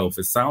own health,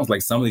 it sounds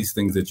like some of these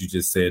things that you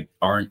just said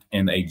aren't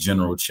in a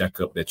general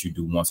checkup that you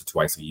do once or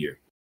twice a year.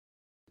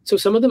 So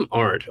some of them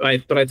aren't,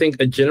 but I think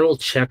a general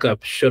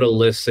checkup should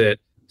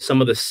elicit some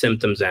of the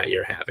symptoms that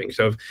you're having.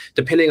 So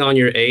depending on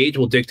your age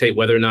will dictate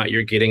whether or not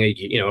you're getting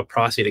a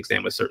prostate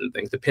exam with certain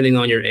things. Depending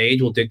on your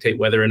age will dictate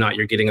whether or not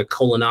you're getting a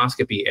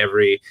colonoscopy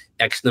every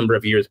X number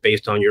of years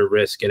based on your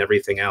risk and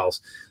everything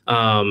else.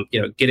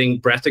 Getting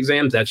breast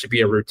exams, that should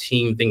be a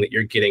routine thing that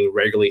you're getting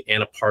regularly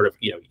and a part of,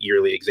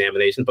 yearly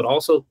examinations, but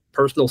also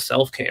personal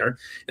self-care.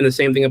 And the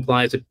same thing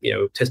applies to,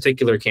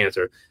 testicular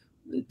cancer.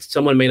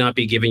 Someone may not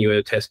be giving you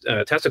a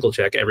testicle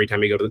check every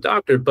time you go to the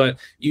doctor, but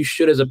you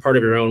should, as a part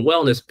of your own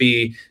wellness,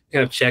 be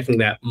kind of checking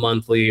that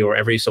monthly or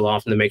every so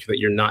often to make sure that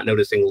you're not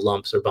noticing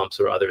lumps or bumps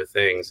or other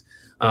things.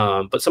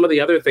 But some of the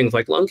other things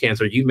like lung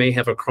cancer, you may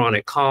have a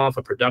chronic cough,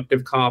 a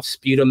productive cough,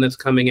 sputum that's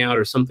coming out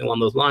or something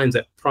along those lines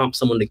that prompts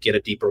someone to get a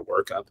deeper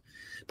workup.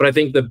 But I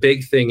think the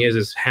big thing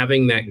is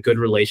having that good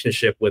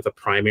relationship with a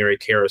primary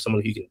care or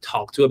someone who you can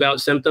talk to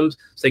about symptoms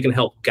so they can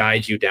help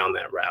guide you down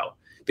that route.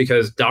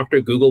 Because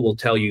Dr. Google will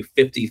tell you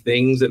 50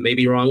 things that may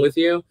be wrong with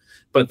you,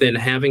 but then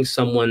having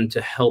someone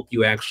to help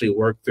you actually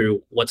work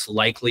through what's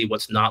likely,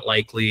 what's not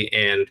likely,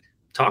 and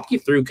talk you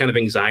through kind of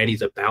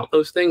anxieties about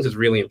those things is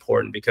really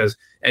important. Because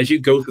as you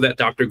go through that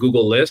Dr.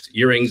 Google list,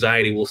 your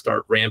anxiety will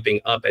start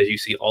ramping up as you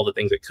see all the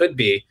things it could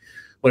be,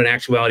 when in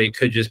actuality it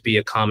could just be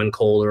a common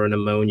cold or a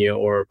pneumonia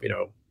or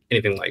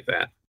anything like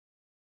that.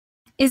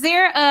 Is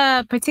there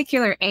a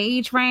particular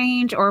age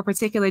range or a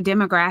particular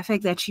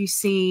demographic that you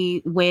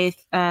see with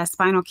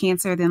spinal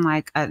cancer than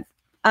like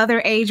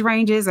other age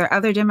ranges or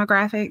other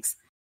demographics?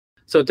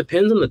 So it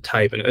depends on the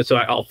type. And so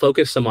I'll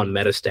focus some on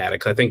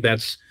metastatic. I think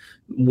that's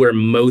where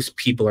most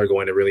people are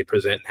going to really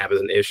present and have as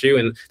an issue.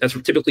 And that's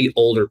typically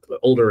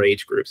older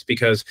age groups,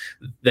 because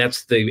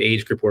that's the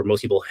age group where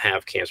most people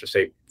have cancer,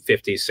 say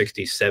 50s,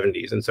 60s,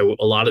 70s. And so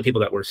a lot of people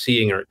that we're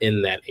seeing are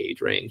in that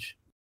age range.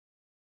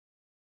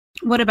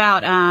 What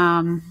about,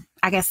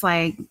 I guess,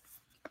 like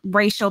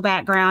racial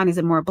background? Is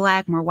it more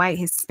Black, more white,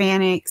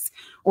 Hispanics,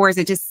 or is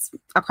it just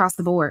across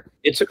the board?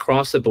 It's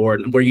across the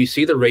board. Where you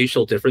see the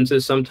racial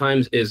differences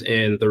sometimes is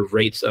in the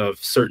rates of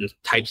certain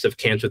types of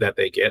cancer that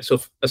they get. So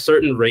if a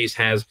certain race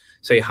has,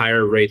 say,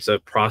 higher rates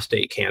of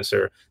prostate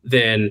cancer,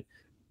 then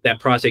that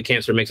prostate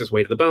cancer makes its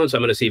way to the bone. So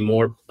I'm going to see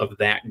more of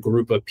that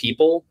group of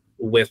people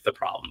with the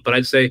problem. But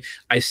I'd say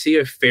I see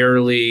a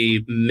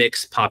fairly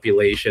mixed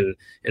population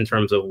in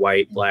terms of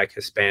white, Black,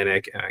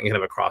 Hispanic, kind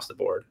of across the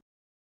board.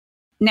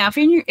 Now,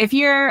 if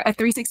you're a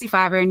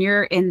 365er and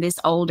you're in this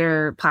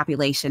older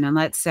population, and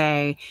let's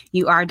say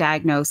you are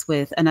diagnosed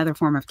with another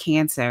form of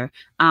cancer,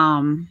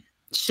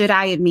 should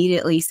I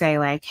immediately say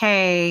like,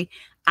 hey,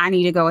 I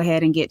need to go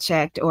ahead and get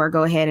checked or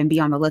go ahead and be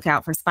on the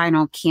lookout for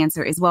spinal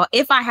cancer as well.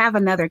 If I have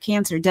another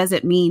cancer, does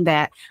it mean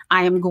that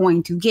I am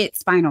going to get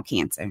spinal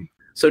cancer?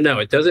 So no,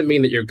 it doesn't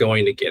mean that you're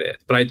going to get it.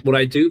 But what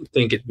I do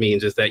think it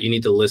means is that you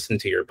need to listen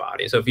to your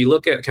body. So if you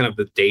look at kind of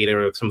the data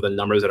of some of the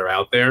numbers that are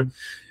out there,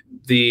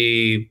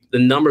 the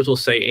numbers will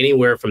say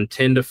anywhere from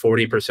 10 to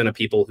 40% of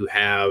people who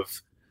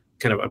have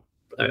kind of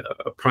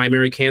a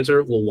primary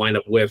cancer will wind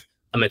up with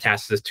a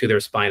metastasis to their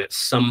spine at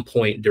some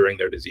point during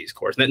their disease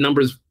course. And that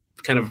number is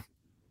kind of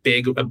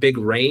a big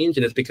range,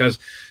 and it's because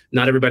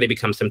not everybody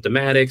becomes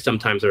symptomatic.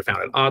 Sometimes they're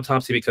found in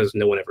autopsy because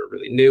no one ever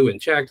really knew and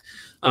checked.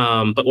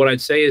 But what I'd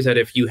say is that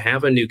if you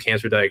have a new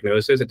cancer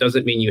diagnosis, it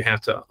doesn't mean you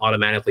have to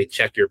automatically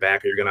check your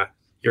back or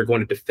you're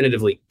going to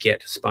definitively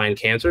get spine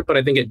cancer. But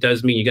I think it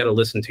does mean you got to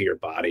listen to your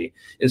body.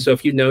 And so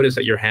if you notice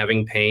that you're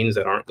having pains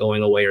that aren't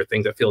going away or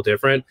things that feel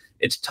different,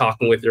 it's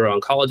talking with your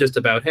oncologist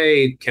about,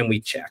 hey, can we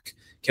check?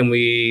 Can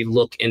we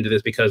look into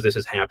this because this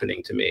is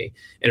happening to me?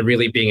 And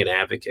really being an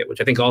advocate,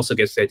 which I think also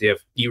gets the idea of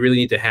you really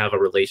need to have a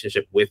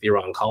relationship with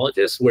your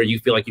oncologist where you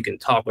feel like you can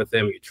talk with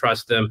them, you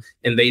trust them,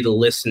 and they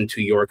listen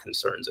to your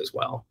concerns as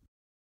well.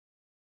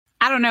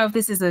 I don't know if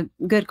this is a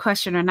good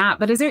question or not,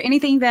 but is there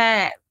anything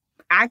that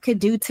I could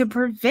do to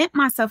prevent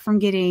myself from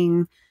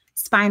getting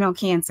spinal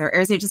cancer? Or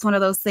is it just one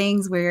of those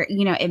things where,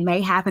 it may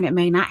happen, it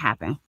may not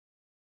happen?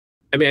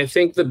 I mean, I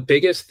think the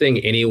biggest thing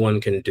anyone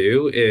can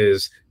do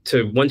is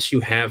to, once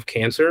you have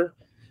cancer,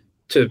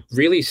 to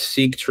really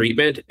seek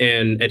treatment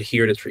and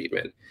adhere to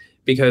treatment.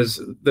 Because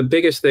the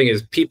biggest thing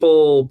is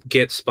people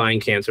get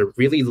spine cancer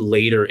really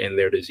later in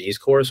their disease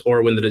course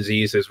or when the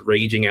disease is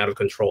raging out of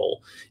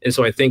control. And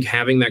so I think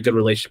having that good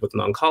relationship with an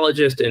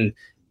oncologist and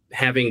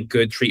having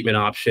good treatment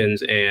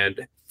options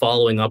and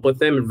following up with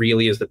them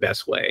really is the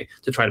best way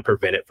to try to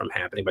prevent it from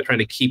happening, by trying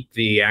to keep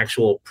the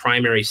actual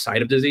primary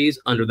site of disease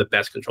under the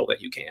best control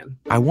that you can.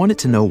 I wanted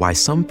to know why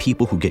some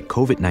people who get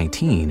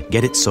COVID-19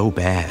 get it so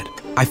bad.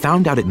 I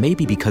found out it may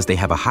be because they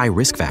have a high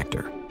risk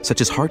factor,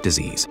 such as heart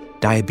disease,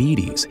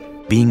 diabetes,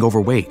 being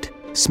overweight,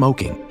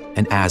 smoking,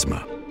 and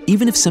asthma.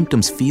 Even if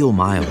symptoms feel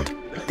mild,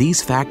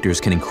 these factors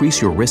can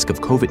increase your risk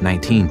of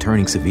COVID-19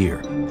 turning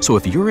severe. So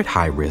if you're at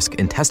high risk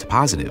and test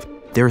positive,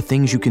 there are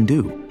things you can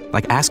do,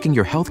 like asking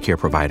your healthcare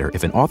provider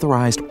if an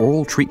authorized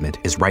oral treatment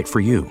is right for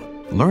you.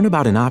 Learn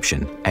about an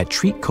option at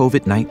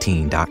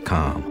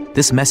treatcovid19.com.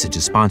 This message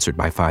is sponsored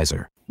by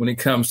Pfizer. When it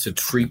comes to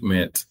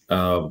treatment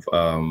of,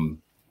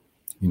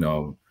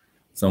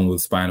 someone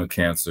with spinal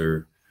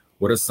cancer,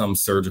 what are some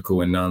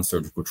surgical and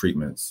non-surgical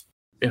treatments?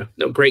 Yeah,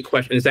 no, great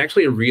question. It's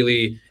actually a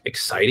really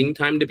exciting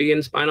time to be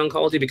in spine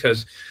oncology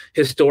because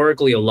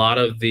historically, a lot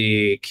of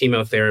the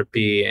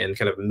chemotherapy and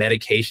kind of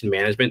medication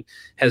management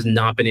has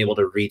not been able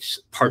to reach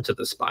parts of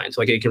the spine.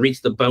 So like it can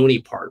reach the bony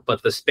part,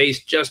 but the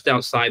space just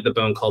outside the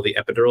bone called the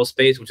epidural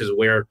space, which is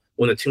where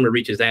when the tumor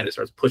reaches that, it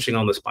starts pushing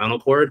on the spinal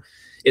cord.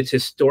 It's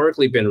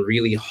historically been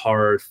really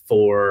hard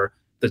for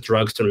the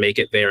drugs to make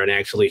it there and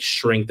actually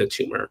shrink the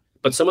tumor.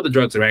 But some of the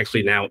drugs are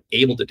actually now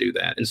able to do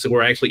that. And so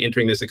we're actually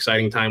entering this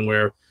exciting time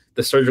where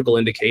the surgical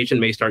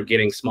indication may start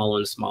getting smaller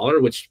and smaller,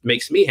 which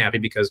makes me happy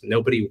because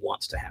nobody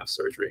wants to have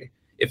surgery.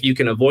 If you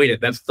can avoid it,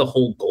 that's the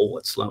whole goal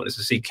at Sloan, is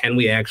to see, can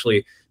we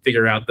actually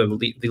figure out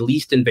the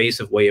least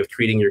invasive way of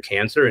treating your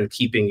cancer and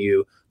keeping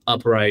you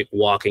upright,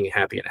 walking,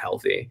 happy, and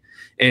healthy.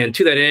 And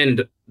to that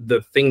end,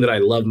 the thing that I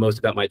love most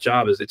about my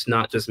job is it's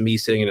not just me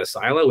sitting in a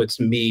silo, it's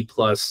me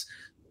plus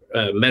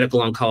a medical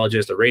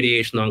oncologist, a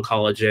radiation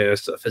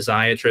oncologist, a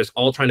physiatrist,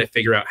 all trying to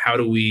figure out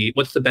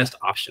what's the best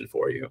option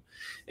for you.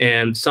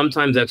 And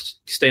sometimes that's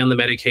stay on the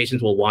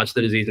medications, we'll watch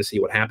the disease and see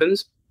what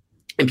happens.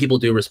 And people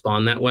do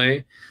respond that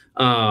way.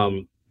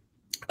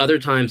 Other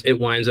times it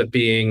winds up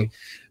being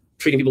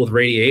treating people with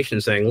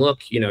radiation, saying, look,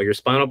 your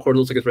spinal cord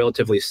looks like it's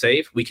relatively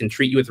safe. We can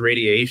treat you with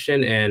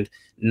radiation, and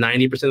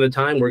 90% of the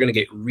time, we're going to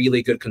get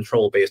really good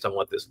control based on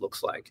what this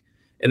looks like.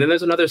 And then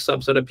there's another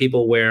subset of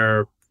people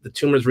where the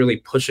tumor is really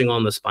pushing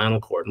on the spinal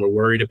cord, and we're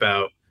worried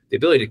about the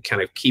ability to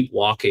kind of keep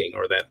walking,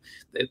 or that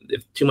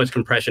if too much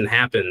compression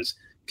happens,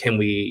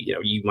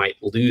 you might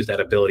lose that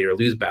ability or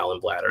lose bowel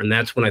and bladder. And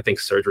that's when I think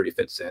surgery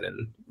fits in.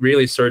 And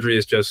really surgery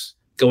is just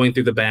going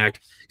through the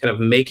back, kind of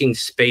making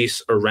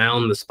space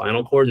around the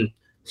spinal cord and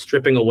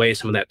stripping away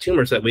some of that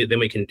tumor so that then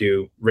we can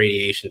do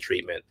radiation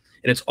treatment.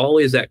 And it's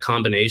always that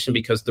combination,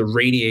 because the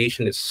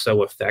radiation is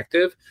so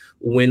effective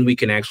when we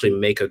can actually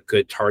make a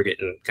good target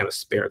and kind of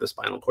spare the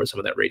spinal cord some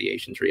of that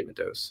radiation treatment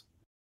dose.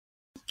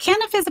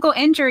 Can a physical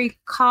injury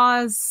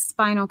cause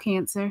spinal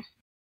cancer?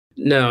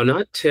 No,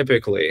 not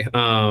typically.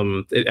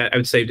 I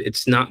would say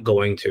it's not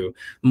going to.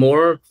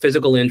 More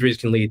physical injuries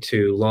can lead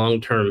to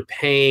long-term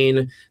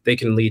pain. They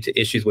can lead to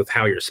issues with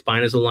how your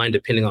spine is aligned,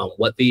 depending on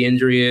what the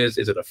injury is.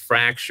 Is it a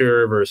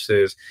fracture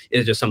versus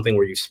is it just something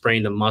where you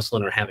sprained a muscle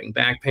and are having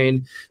back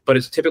pain? But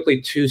it's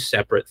typically two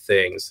separate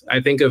things. I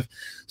think of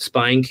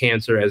spine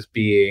cancer as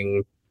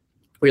being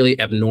really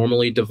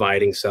abnormally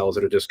dividing cells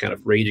that are just kind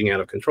of raging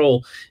out of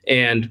control.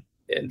 And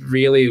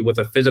really, with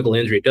a physical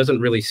injury, it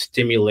doesn't really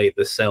stimulate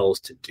the cells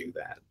to do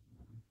that.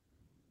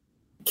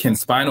 can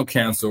spinal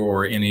cancer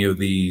or any of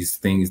these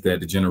things that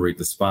degenerate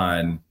the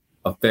spine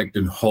affect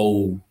the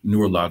whole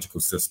neurological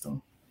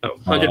system? Oh,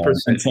 100%.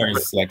 In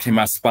terms like, can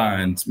my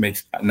spine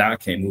now I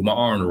can't move my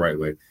arm the right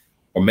way,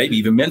 or maybe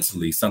even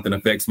mentally something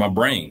affects my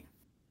brain.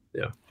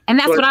 Yeah, and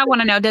that's what I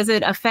want to know. Does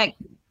it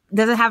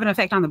have an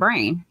effect on the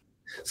brain?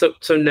 So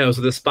no.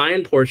 So the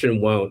spine portion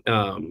won't.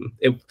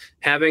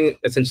 Having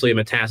essentially a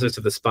metastasis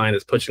of the spine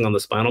that's pushing on the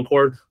spinal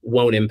cord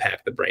won't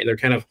impact the brain.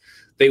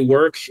 They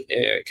work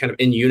kind of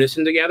in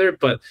unison together,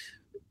 but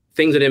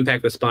things that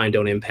impact the spine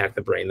don't impact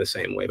the brain the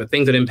same way. But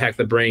things that impact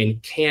the brain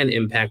can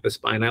impact the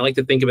spine. I like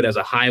to think of it as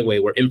a highway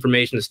where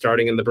information is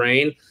starting in the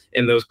brain,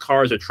 and those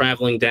cars are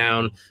traveling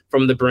down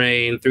from the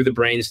brain through the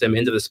brainstem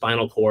into the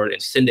spinal cord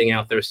and sending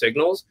out their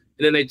signals.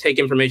 And then they take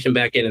information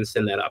back in and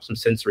send that up, some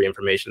sensory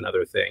information,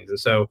 other things. And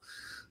so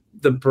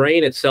the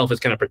brain itself is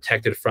kind of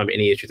protected from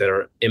any issues that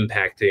are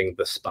impacting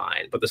the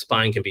spine, but the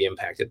spine can be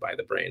impacted by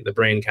the brain. The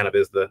brain kind of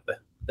is the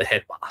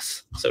head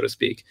boss, so to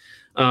speak.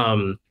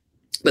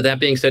 But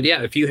that being said,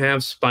 yeah, if you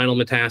have spinal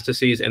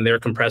metastases and they're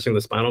compressing the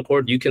spinal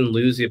cord, you can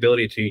lose the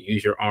ability to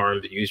use your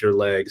arms, to use your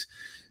legs,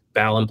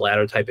 bowel and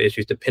bladder type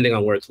issues, depending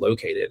on where it's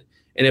located.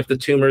 And if the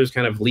tumors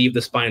kind of leave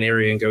the spine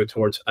area and go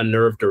towards a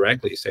nerve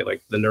directly, say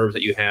like the nerves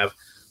that you have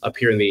up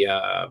here in the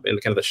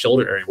kind of the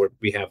shoulder area where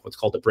we have what's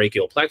called the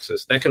brachial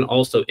plexus, that can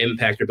also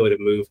impact your ability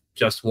to move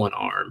just one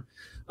arm.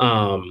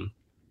 And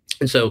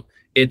so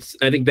I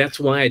think that's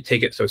why I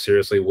take it so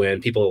seriously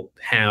when people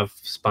have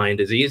spine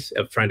disease,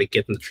 of trying to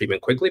get them to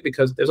treatment quickly,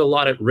 because there's a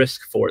lot at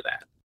risk for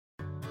that.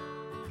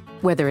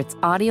 Whether it's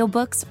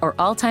audiobooks or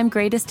all-time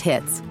greatest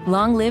hits,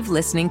 long live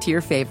listening to your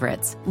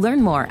favorites.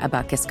 Learn more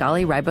about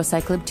Kisqali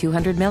Ribociclib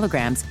 200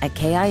 milligrams at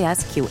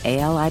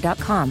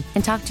KISQALI.com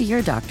and talk to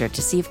your doctor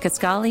to see if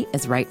Kisqali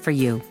is right for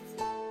you.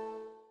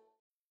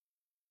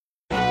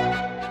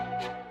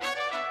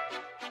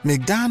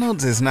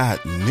 McDonald's is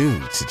not new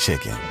to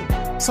chicken.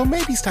 So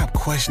maybe stop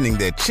questioning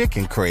their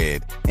chicken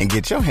cred and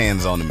get your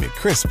hands on the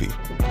McCrispy.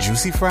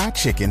 Juicy fried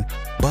chicken,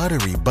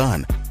 buttery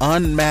bun,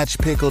 unmatched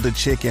pickle to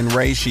chicken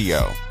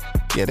ratio.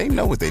 Yeah, they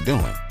know what they're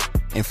doing.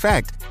 In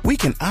fact, we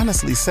can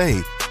honestly say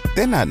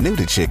they're not new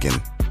to chicken,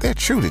 they're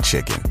true to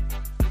chicken.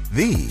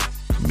 The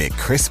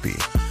McCrispy.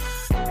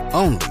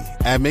 Only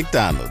at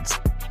McDonald's.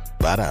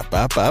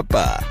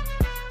 Ba-da-ba-ba-ba.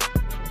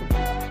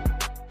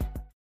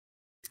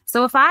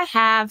 So if I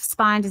have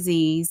spine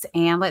disease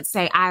and let's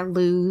say I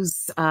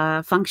lose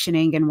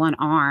functioning in one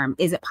arm,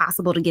 is it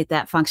possible to get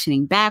that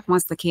functioning back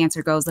once the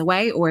cancer goes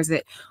away? Or is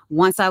it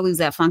once I lose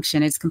that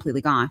function, it's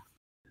completely gone?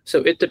 So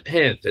it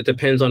depends. It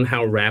depends on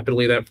how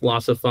rapidly that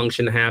loss of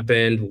function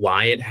happened,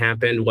 why it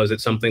happened. Was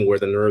it something where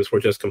the nerves were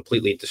just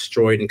completely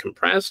destroyed and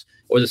compressed?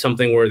 Or is it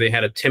something where they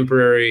had a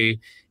temporary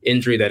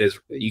injury that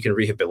you can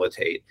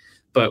rehabilitate?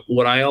 But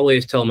what I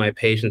always tell my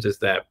patients is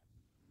that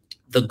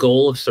the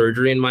goal of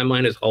surgery in my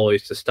mind is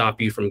always to stop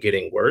you from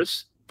getting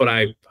worse, but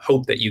I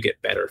hope that you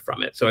get better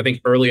from it. So I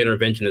think early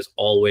intervention is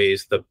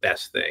always the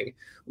best thing.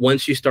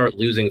 Once you start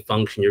losing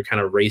function, you're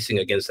kind of racing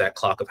against that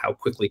clock of how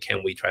quickly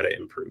can we try to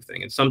improve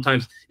things. And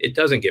sometimes it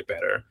doesn't get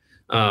better.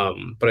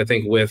 But I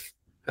think with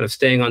kind of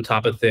staying on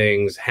top of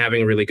things,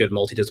 having really good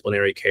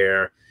multidisciplinary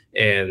care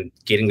and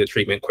getting the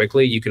treatment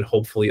quickly, you can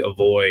hopefully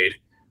avoid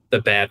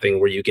the bad thing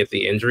where you get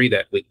the injury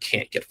that we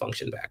can't get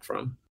function back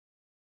from.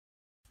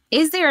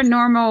 Is there a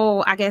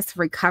normal, I guess,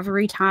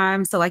 recovery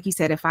time? So like you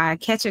said, if I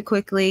catch it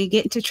quickly,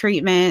 get into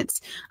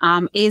treatment,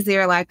 is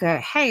there like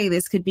hey,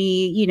 this could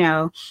be,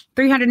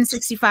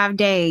 365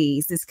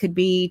 days. This could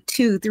be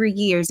 2-3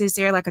 years. Is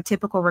there like a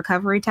typical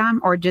recovery time,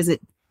 or does it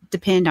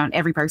depend on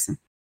every person?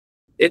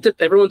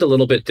 Everyone's a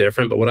little bit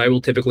different, but what I will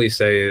typically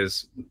say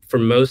is for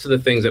most of the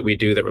things that we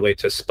do that relate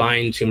to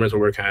spine tumors, where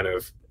we're kind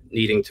of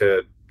needing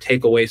to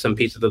take away some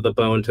pieces of the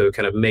bone to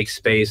kind of make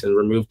space and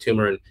remove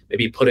tumor and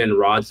maybe put in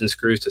rods and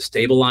screws to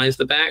stabilize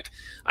the back,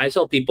 I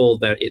tell people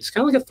that it's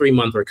kind of like a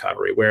 3-month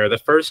recovery, where the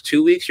first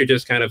 2 weeks you're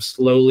just kind of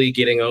slowly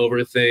getting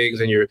over things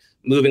and you're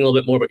moving a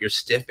little bit more, but you're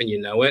stiff and you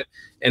know it.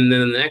 And then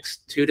the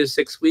next 2 to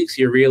 6 weeks,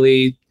 you're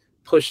really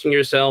pushing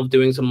yourself,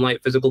 doing some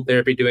light physical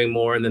therapy, doing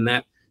more. And then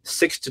that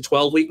 6 to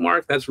 12 week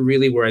mark, that's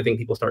really where I think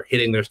people start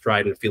hitting their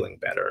stride and feeling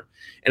better.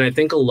 And I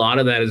think a lot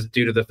of that is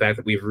due to the fact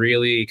that we've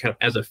really kind of,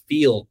 as a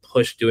field,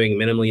 pushed doing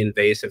minimally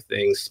invasive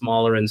things,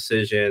 smaller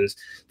incisions,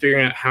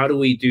 figuring out how do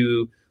we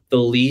do the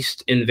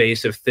least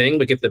invasive thing,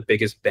 but get the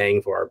biggest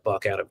bang for our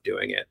buck out of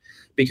doing it.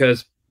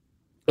 Because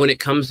when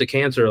it comes to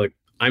cancer, like,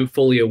 I'm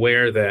fully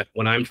aware that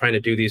when I'm trying to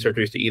do these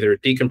surgeries to either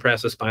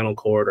decompress the spinal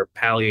cord or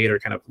palliate or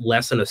kind of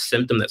lessen a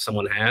symptom that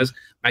someone has,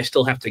 I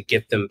still have to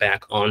get them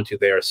back onto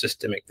their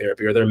systemic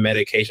therapy or their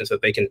medication so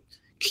that they can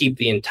keep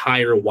the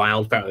entire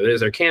wildfire that is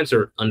their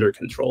cancer under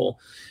control.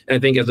 And I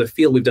think as a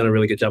field, we've done a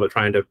really good job of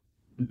trying to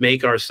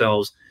make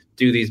ourselves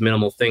do these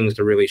minimal things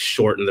to really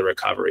shorten the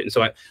recovery. And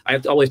so I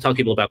always tell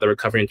people about the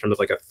recovery in terms of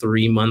like a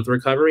 3-month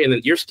recovery, and then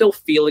you're still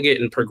feeling it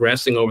and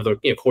progressing over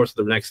the course of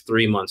the next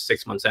 3 months,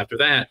 6 months after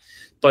that.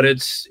 But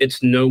it's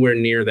nowhere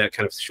near that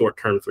kind of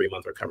short-term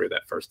 3-month recovery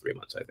that first 3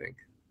 months, I think.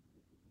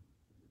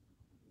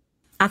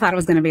 I thought it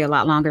was going to be a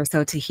lot longer.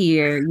 So to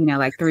hear,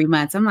 like 3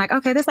 months, I'm like,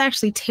 okay, that's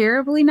actually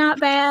terribly not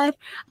bad.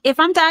 If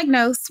I'm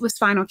diagnosed with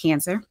spinal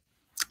cancer,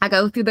 I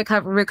go through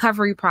the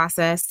recovery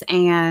process,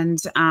 and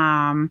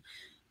I'm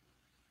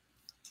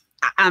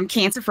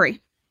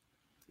cancer-free.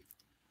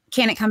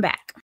 Can it come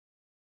back?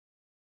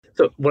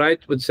 So what I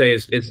would say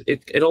is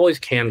it always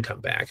can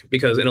come back,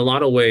 because in a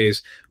lot of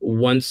ways,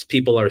 once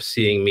people are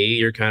seeing me,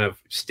 you're kind of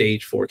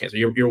stage 4 cancer.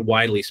 You're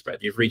widely spread.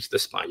 You've reached the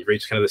spine. You've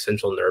reached kind of the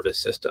central nervous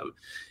system.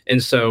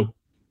 And so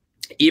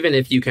even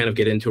if you kind of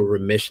get into a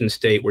remission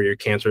state where your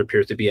cancer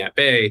appears to be at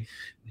bay,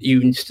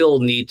 you still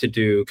need to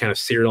do kind of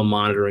serial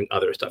monitoring,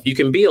 other stuff. You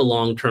can be a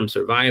long-term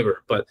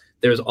survivor, but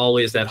there's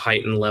always that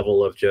heightened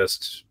level of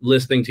just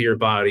listening to your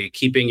body,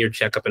 keeping your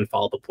checkup and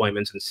follow-up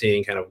appointments, and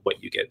seeing kind of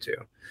what you get to.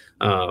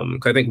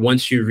 Because I think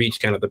once you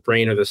reach kind of the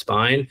brain or the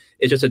spine,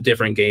 it's just a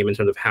different game in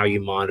terms of how you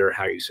monitor,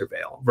 how you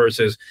surveil,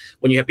 versus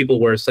when you have people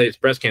where, say, it's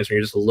breast cancer, and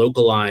you're just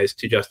localized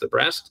to just the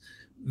breast,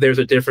 there's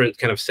a different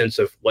kind of sense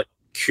of what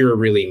cure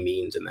really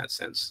means in that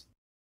sense.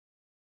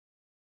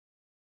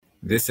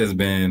 This has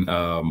been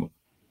an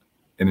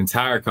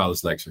entire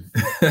college lecture,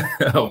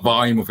 a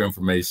volume of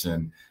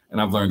information,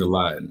 and I've learned a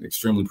lot.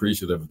 Extremely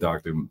appreciative,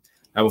 Doctor.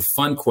 I have a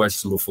fun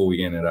question before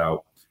we end it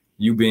out.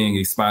 You being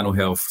a spinal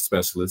health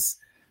specialist,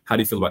 how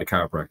do you feel about the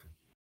chiropractor?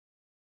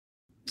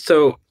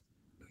 So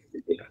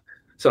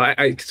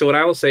what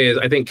I will say is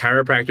I think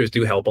chiropractors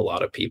do help a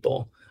lot of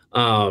people.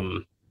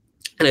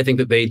 And I think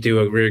that they do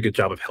a really good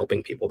job of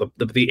helping people.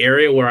 The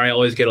area where I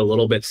always get a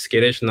little bit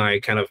skittish and I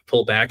kind of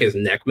pull back is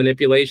neck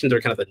manipulations,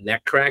 or kind of the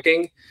neck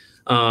cracking.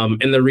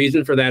 And the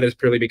reason for that is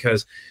purely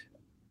because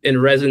in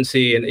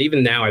residency, and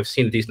even now, I've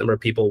seen a decent number of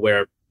people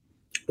where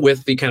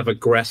with the kind of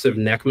aggressive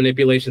neck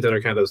manipulations that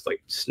are kind of those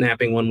like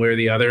snapping one way or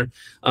the other,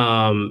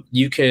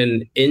 you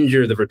can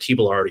injure the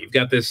vertebral artery. You've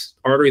got this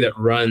artery that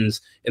runs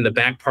in the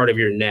back part of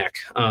your neck.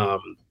 And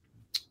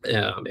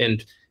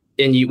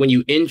when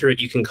you injure it,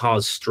 you can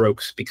cause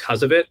strokes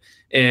because of it.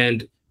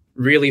 And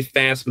really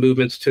fast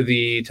movements to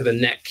the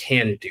neck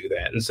can do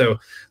that. And so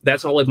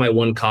that's always my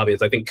one caveat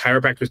is I think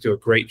chiropractors do a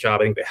great job.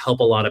 I think they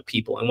help a lot of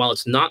people. And while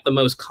it's not the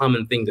most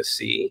common thing to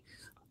see,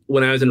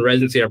 when I was in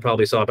residency, I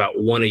probably saw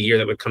about one a year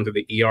that would come to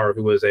the ER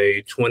who was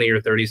a 20 or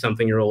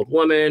 30-something-year-old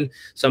woman,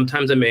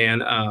 sometimes a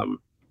man,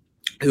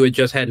 who had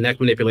just had neck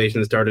manipulation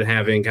and started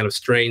having kind of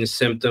strange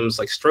symptoms,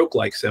 like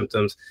stroke-like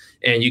symptoms.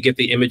 And you get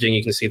the imaging,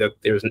 you can see that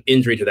there's an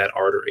injury to that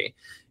artery.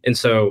 And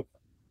so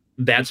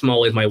that's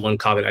always my one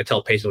caveat. I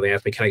tell patients when they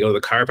ask me, can I go to the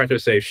chiropractor? I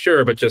say,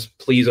 sure, but just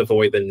please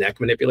avoid the neck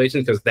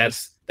manipulation, because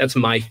that's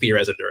my fear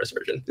as a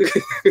neurosurgeon.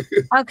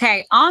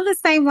 Okay. On the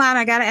same line,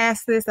 I got to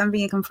ask this. I'm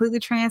being completely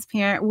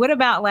transparent. What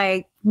about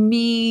like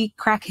me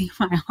cracking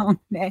my own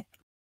neck?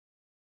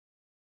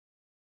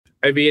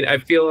 I mean, I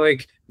feel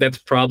like that's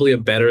probably a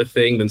better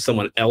thing than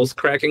someone else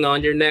cracking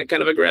on your neck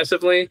kind of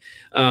aggressively.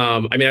 I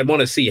mean, I'd want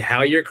to see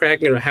how you're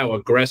cracking or how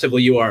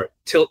aggressively you are.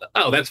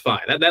 That's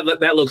fine.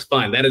 That looks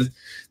fine.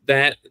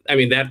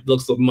 That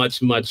looks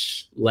much,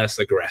 much less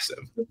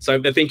aggressive.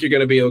 So I think you're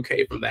going to be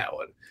okay from that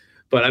one.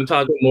 But I'm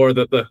talking more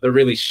the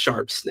really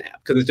sharp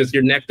snap, because it's just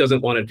your neck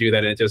doesn't want to do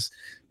that. And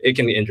it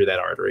can injure that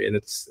artery. And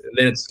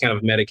then it's kind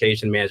of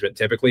medication management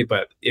typically.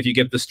 But if you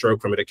get the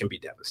stroke from it, it can be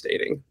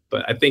devastating.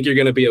 But I think you're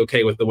going to be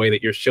okay with the way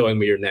that you're showing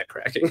me your neck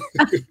cracking.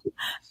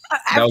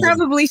 I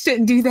probably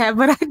shouldn't do that,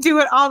 but I do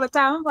it all the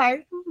time. I'm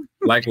like,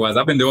 likewise,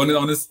 I've been doing it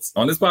on this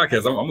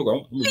podcast.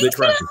 I'm a big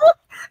cracker.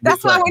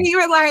 That's why when you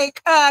were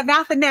like,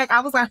 not the neck, I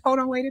was like, hold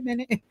on, wait a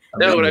minute.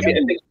 No, but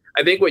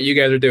I think what you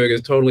guys are doing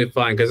is totally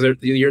fine, because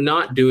you're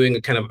not doing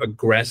a kind of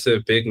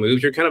aggressive big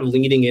moves. You're kind of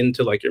leaning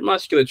into like your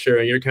musculature,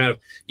 and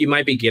you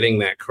might be getting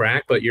that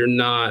crack, but you're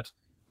not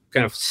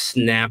kind of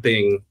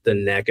snapping the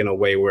neck in a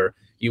way where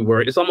you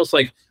were. It's almost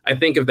like, I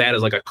think of that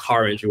as like a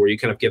car engine where you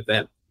kind of get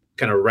that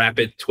kind of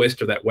rapid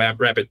twist or that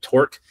rapid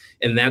torque.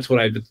 And that's what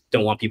I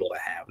don't want people to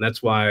have. And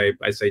that's why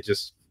I say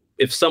just,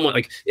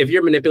 if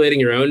you're manipulating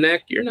your own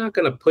neck, you're not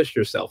going to push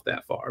yourself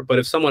that far. But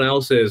if someone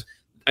else is,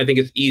 I think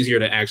it's easier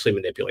to actually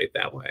manipulate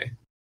that way.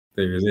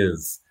 There it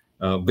is.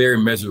 Very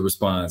measured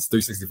response.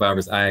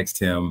 365ers, I asked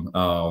him,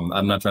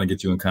 I'm not trying to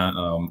get you in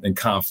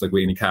conflict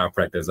with any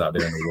chiropractors out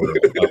there in the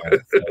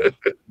world.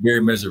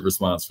 Very measured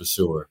response for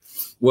sure.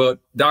 Well,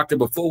 doctor,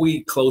 before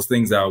we close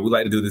things out, we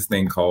like to do this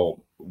thing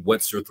called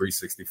What's Your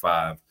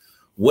 365?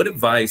 What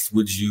advice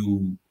would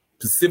you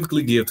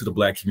specifically give to the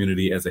Black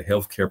community as a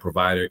healthcare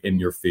provider in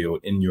your field,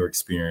 in your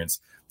experience?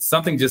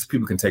 Something just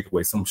people can take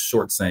away, some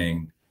short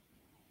saying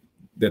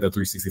that the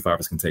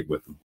 365ers can take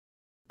with them.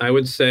 I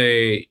would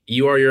say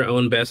you are your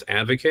own best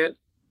advocate,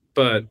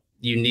 but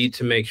you need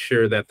to make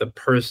sure that the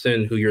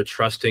person who you're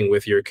trusting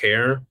with your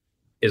care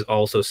is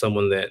also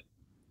someone that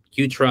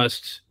you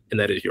trust and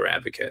that is your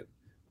advocate.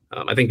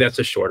 I think that's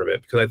the short of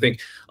it, because I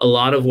think a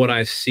lot of what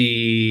I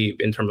see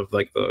in terms of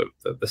like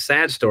the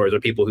sad stories are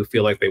people who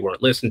feel like they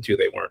weren't listened to,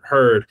 they weren't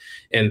heard,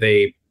 and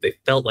they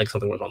felt like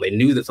something was wrong. They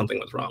knew that something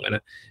was wrong.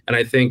 And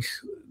I think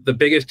the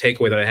biggest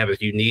takeaway that I have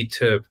is you need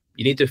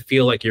to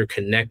feel like you're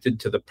connected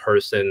to the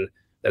person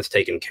that's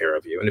taking care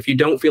of you. And if you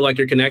don't feel like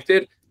you're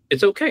connected,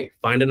 it's okay.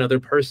 Find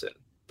another person.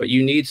 but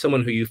you need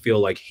someone who you feel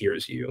like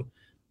hears you,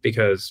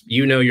 because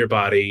you know your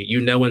body, you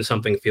know when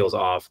something feels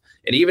off.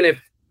 And even if,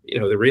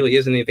 there really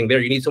isn't anything there,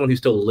 you need someone who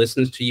still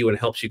listens to you and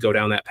helps you go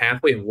down that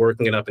pathway of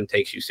working it up and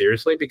takes you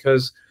seriously,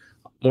 because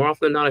more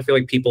often than not, I feel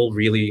like people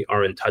really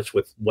are in touch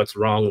with what's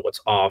wrong, what's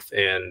off,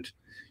 and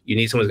you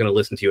need someone who's going to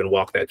listen to you and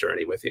walk that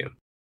journey with you.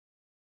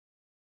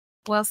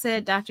 Well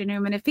said, Dr.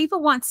 Newman. If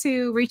people want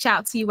to reach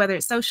out to you, whether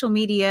it's social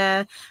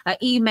media,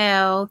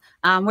 email,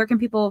 where can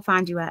people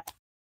find you at?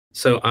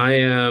 So I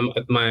am,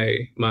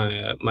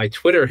 my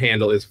Twitter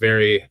handle is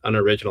very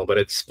unoriginal, but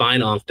it's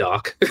Spinal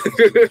Doc.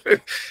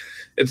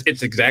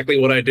 It's exactly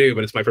what I do,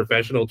 but it's my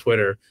professional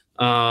Twitter.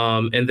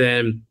 And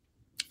then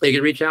they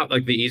can reach out.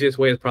 Like, the easiest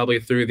way is probably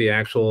through the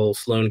actual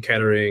Sloan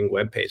Kettering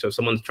webpage. So if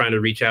someone's trying to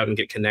reach out and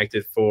get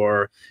connected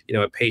for,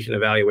 a patient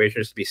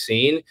evaluation to be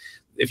seen,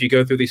 if you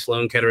go through the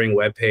Sloan Kettering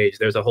webpage,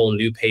 there's a whole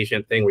new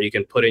patient thing where you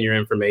can put in your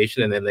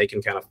information and then they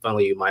can kind of funnel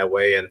you my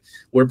way. And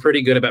we're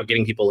pretty good about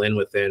getting people in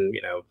within,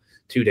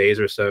 2 days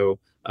or so,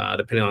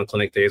 depending on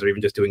clinic days, or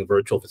even just doing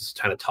virtual visits to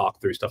kind of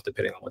talk through stuff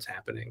depending on what's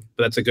happening.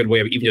 But that's a good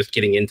way of even just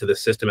getting into the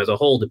system as a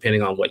whole,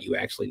 depending on what you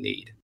actually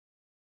need.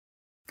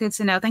 Good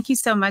to know. Thank you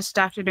so much,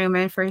 Dr.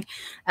 Newman, for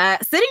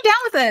sitting down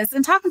with us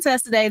and talking to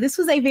us today. This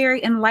was a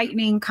very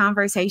enlightening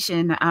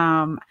conversation.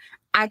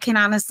 I can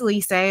honestly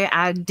say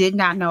I did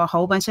not know a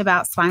whole bunch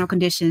about spinal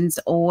conditions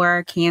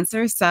or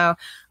cancer. So,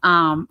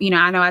 I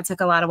know I took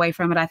a lot away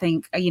from it. I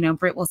think,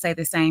 Britt will say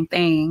the same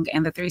thing,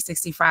 and the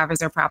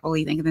 365ers are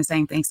probably thinking the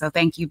same thing. So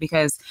thank you,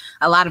 because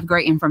a lot of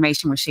great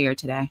information was shared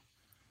today.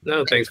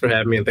 No, thanks for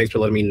having me, and thanks for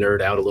letting me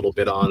nerd out a little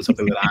bit on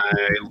something that I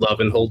love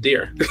and hold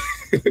dear.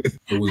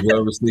 It was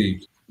well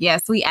received.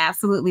 Yes, we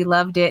absolutely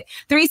loved it.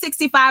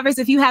 365ers,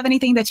 if you have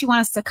anything that you want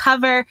us to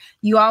cover,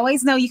 you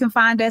always know you can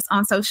find us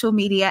on social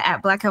media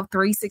at Black Health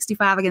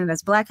 365. Again,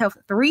 that's Black Health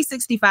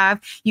 365.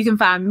 You can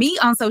find me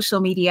on social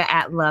media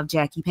at Love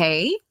Jackie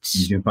Page.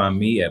 You can find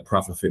me at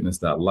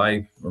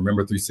profitfitness.life.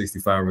 Remember,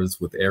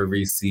 365ers, with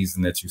every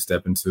season that you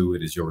step into,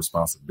 it is your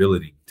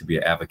responsibility to be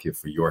an advocate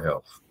for your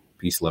health.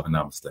 Peace, love, and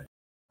namaste.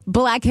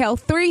 Black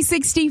Health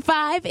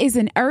 365 is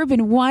an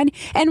Urban One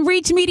and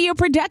Reach Media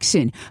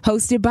production,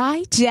 hosted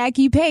by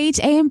Jackie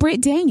Page and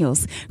Britt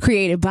Daniels,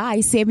 created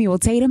by Samuel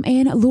Tatum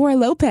and Laura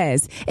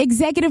Lopez,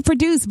 executive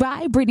produced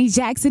by Brittany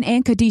Jackson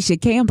and Kadisha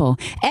Campbell,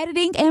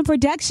 editing and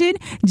production,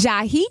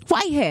 Jahi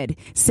Whitehead,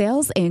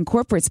 sales and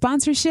corporate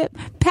sponsorship,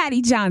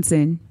 Patty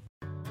Johnson.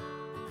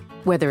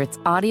 Whether it's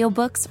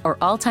audiobooks or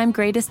all-time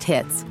greatest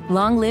hits,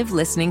 long live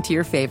listening to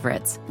your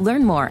favorites.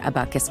 Learn more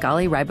about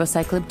Kisqali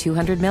Ribociclib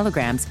 200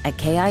 milligrams at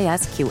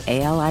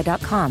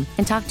KISQALI.com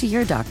and talk to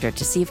your doctor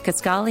to see if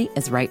Kisqali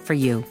is right for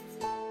you.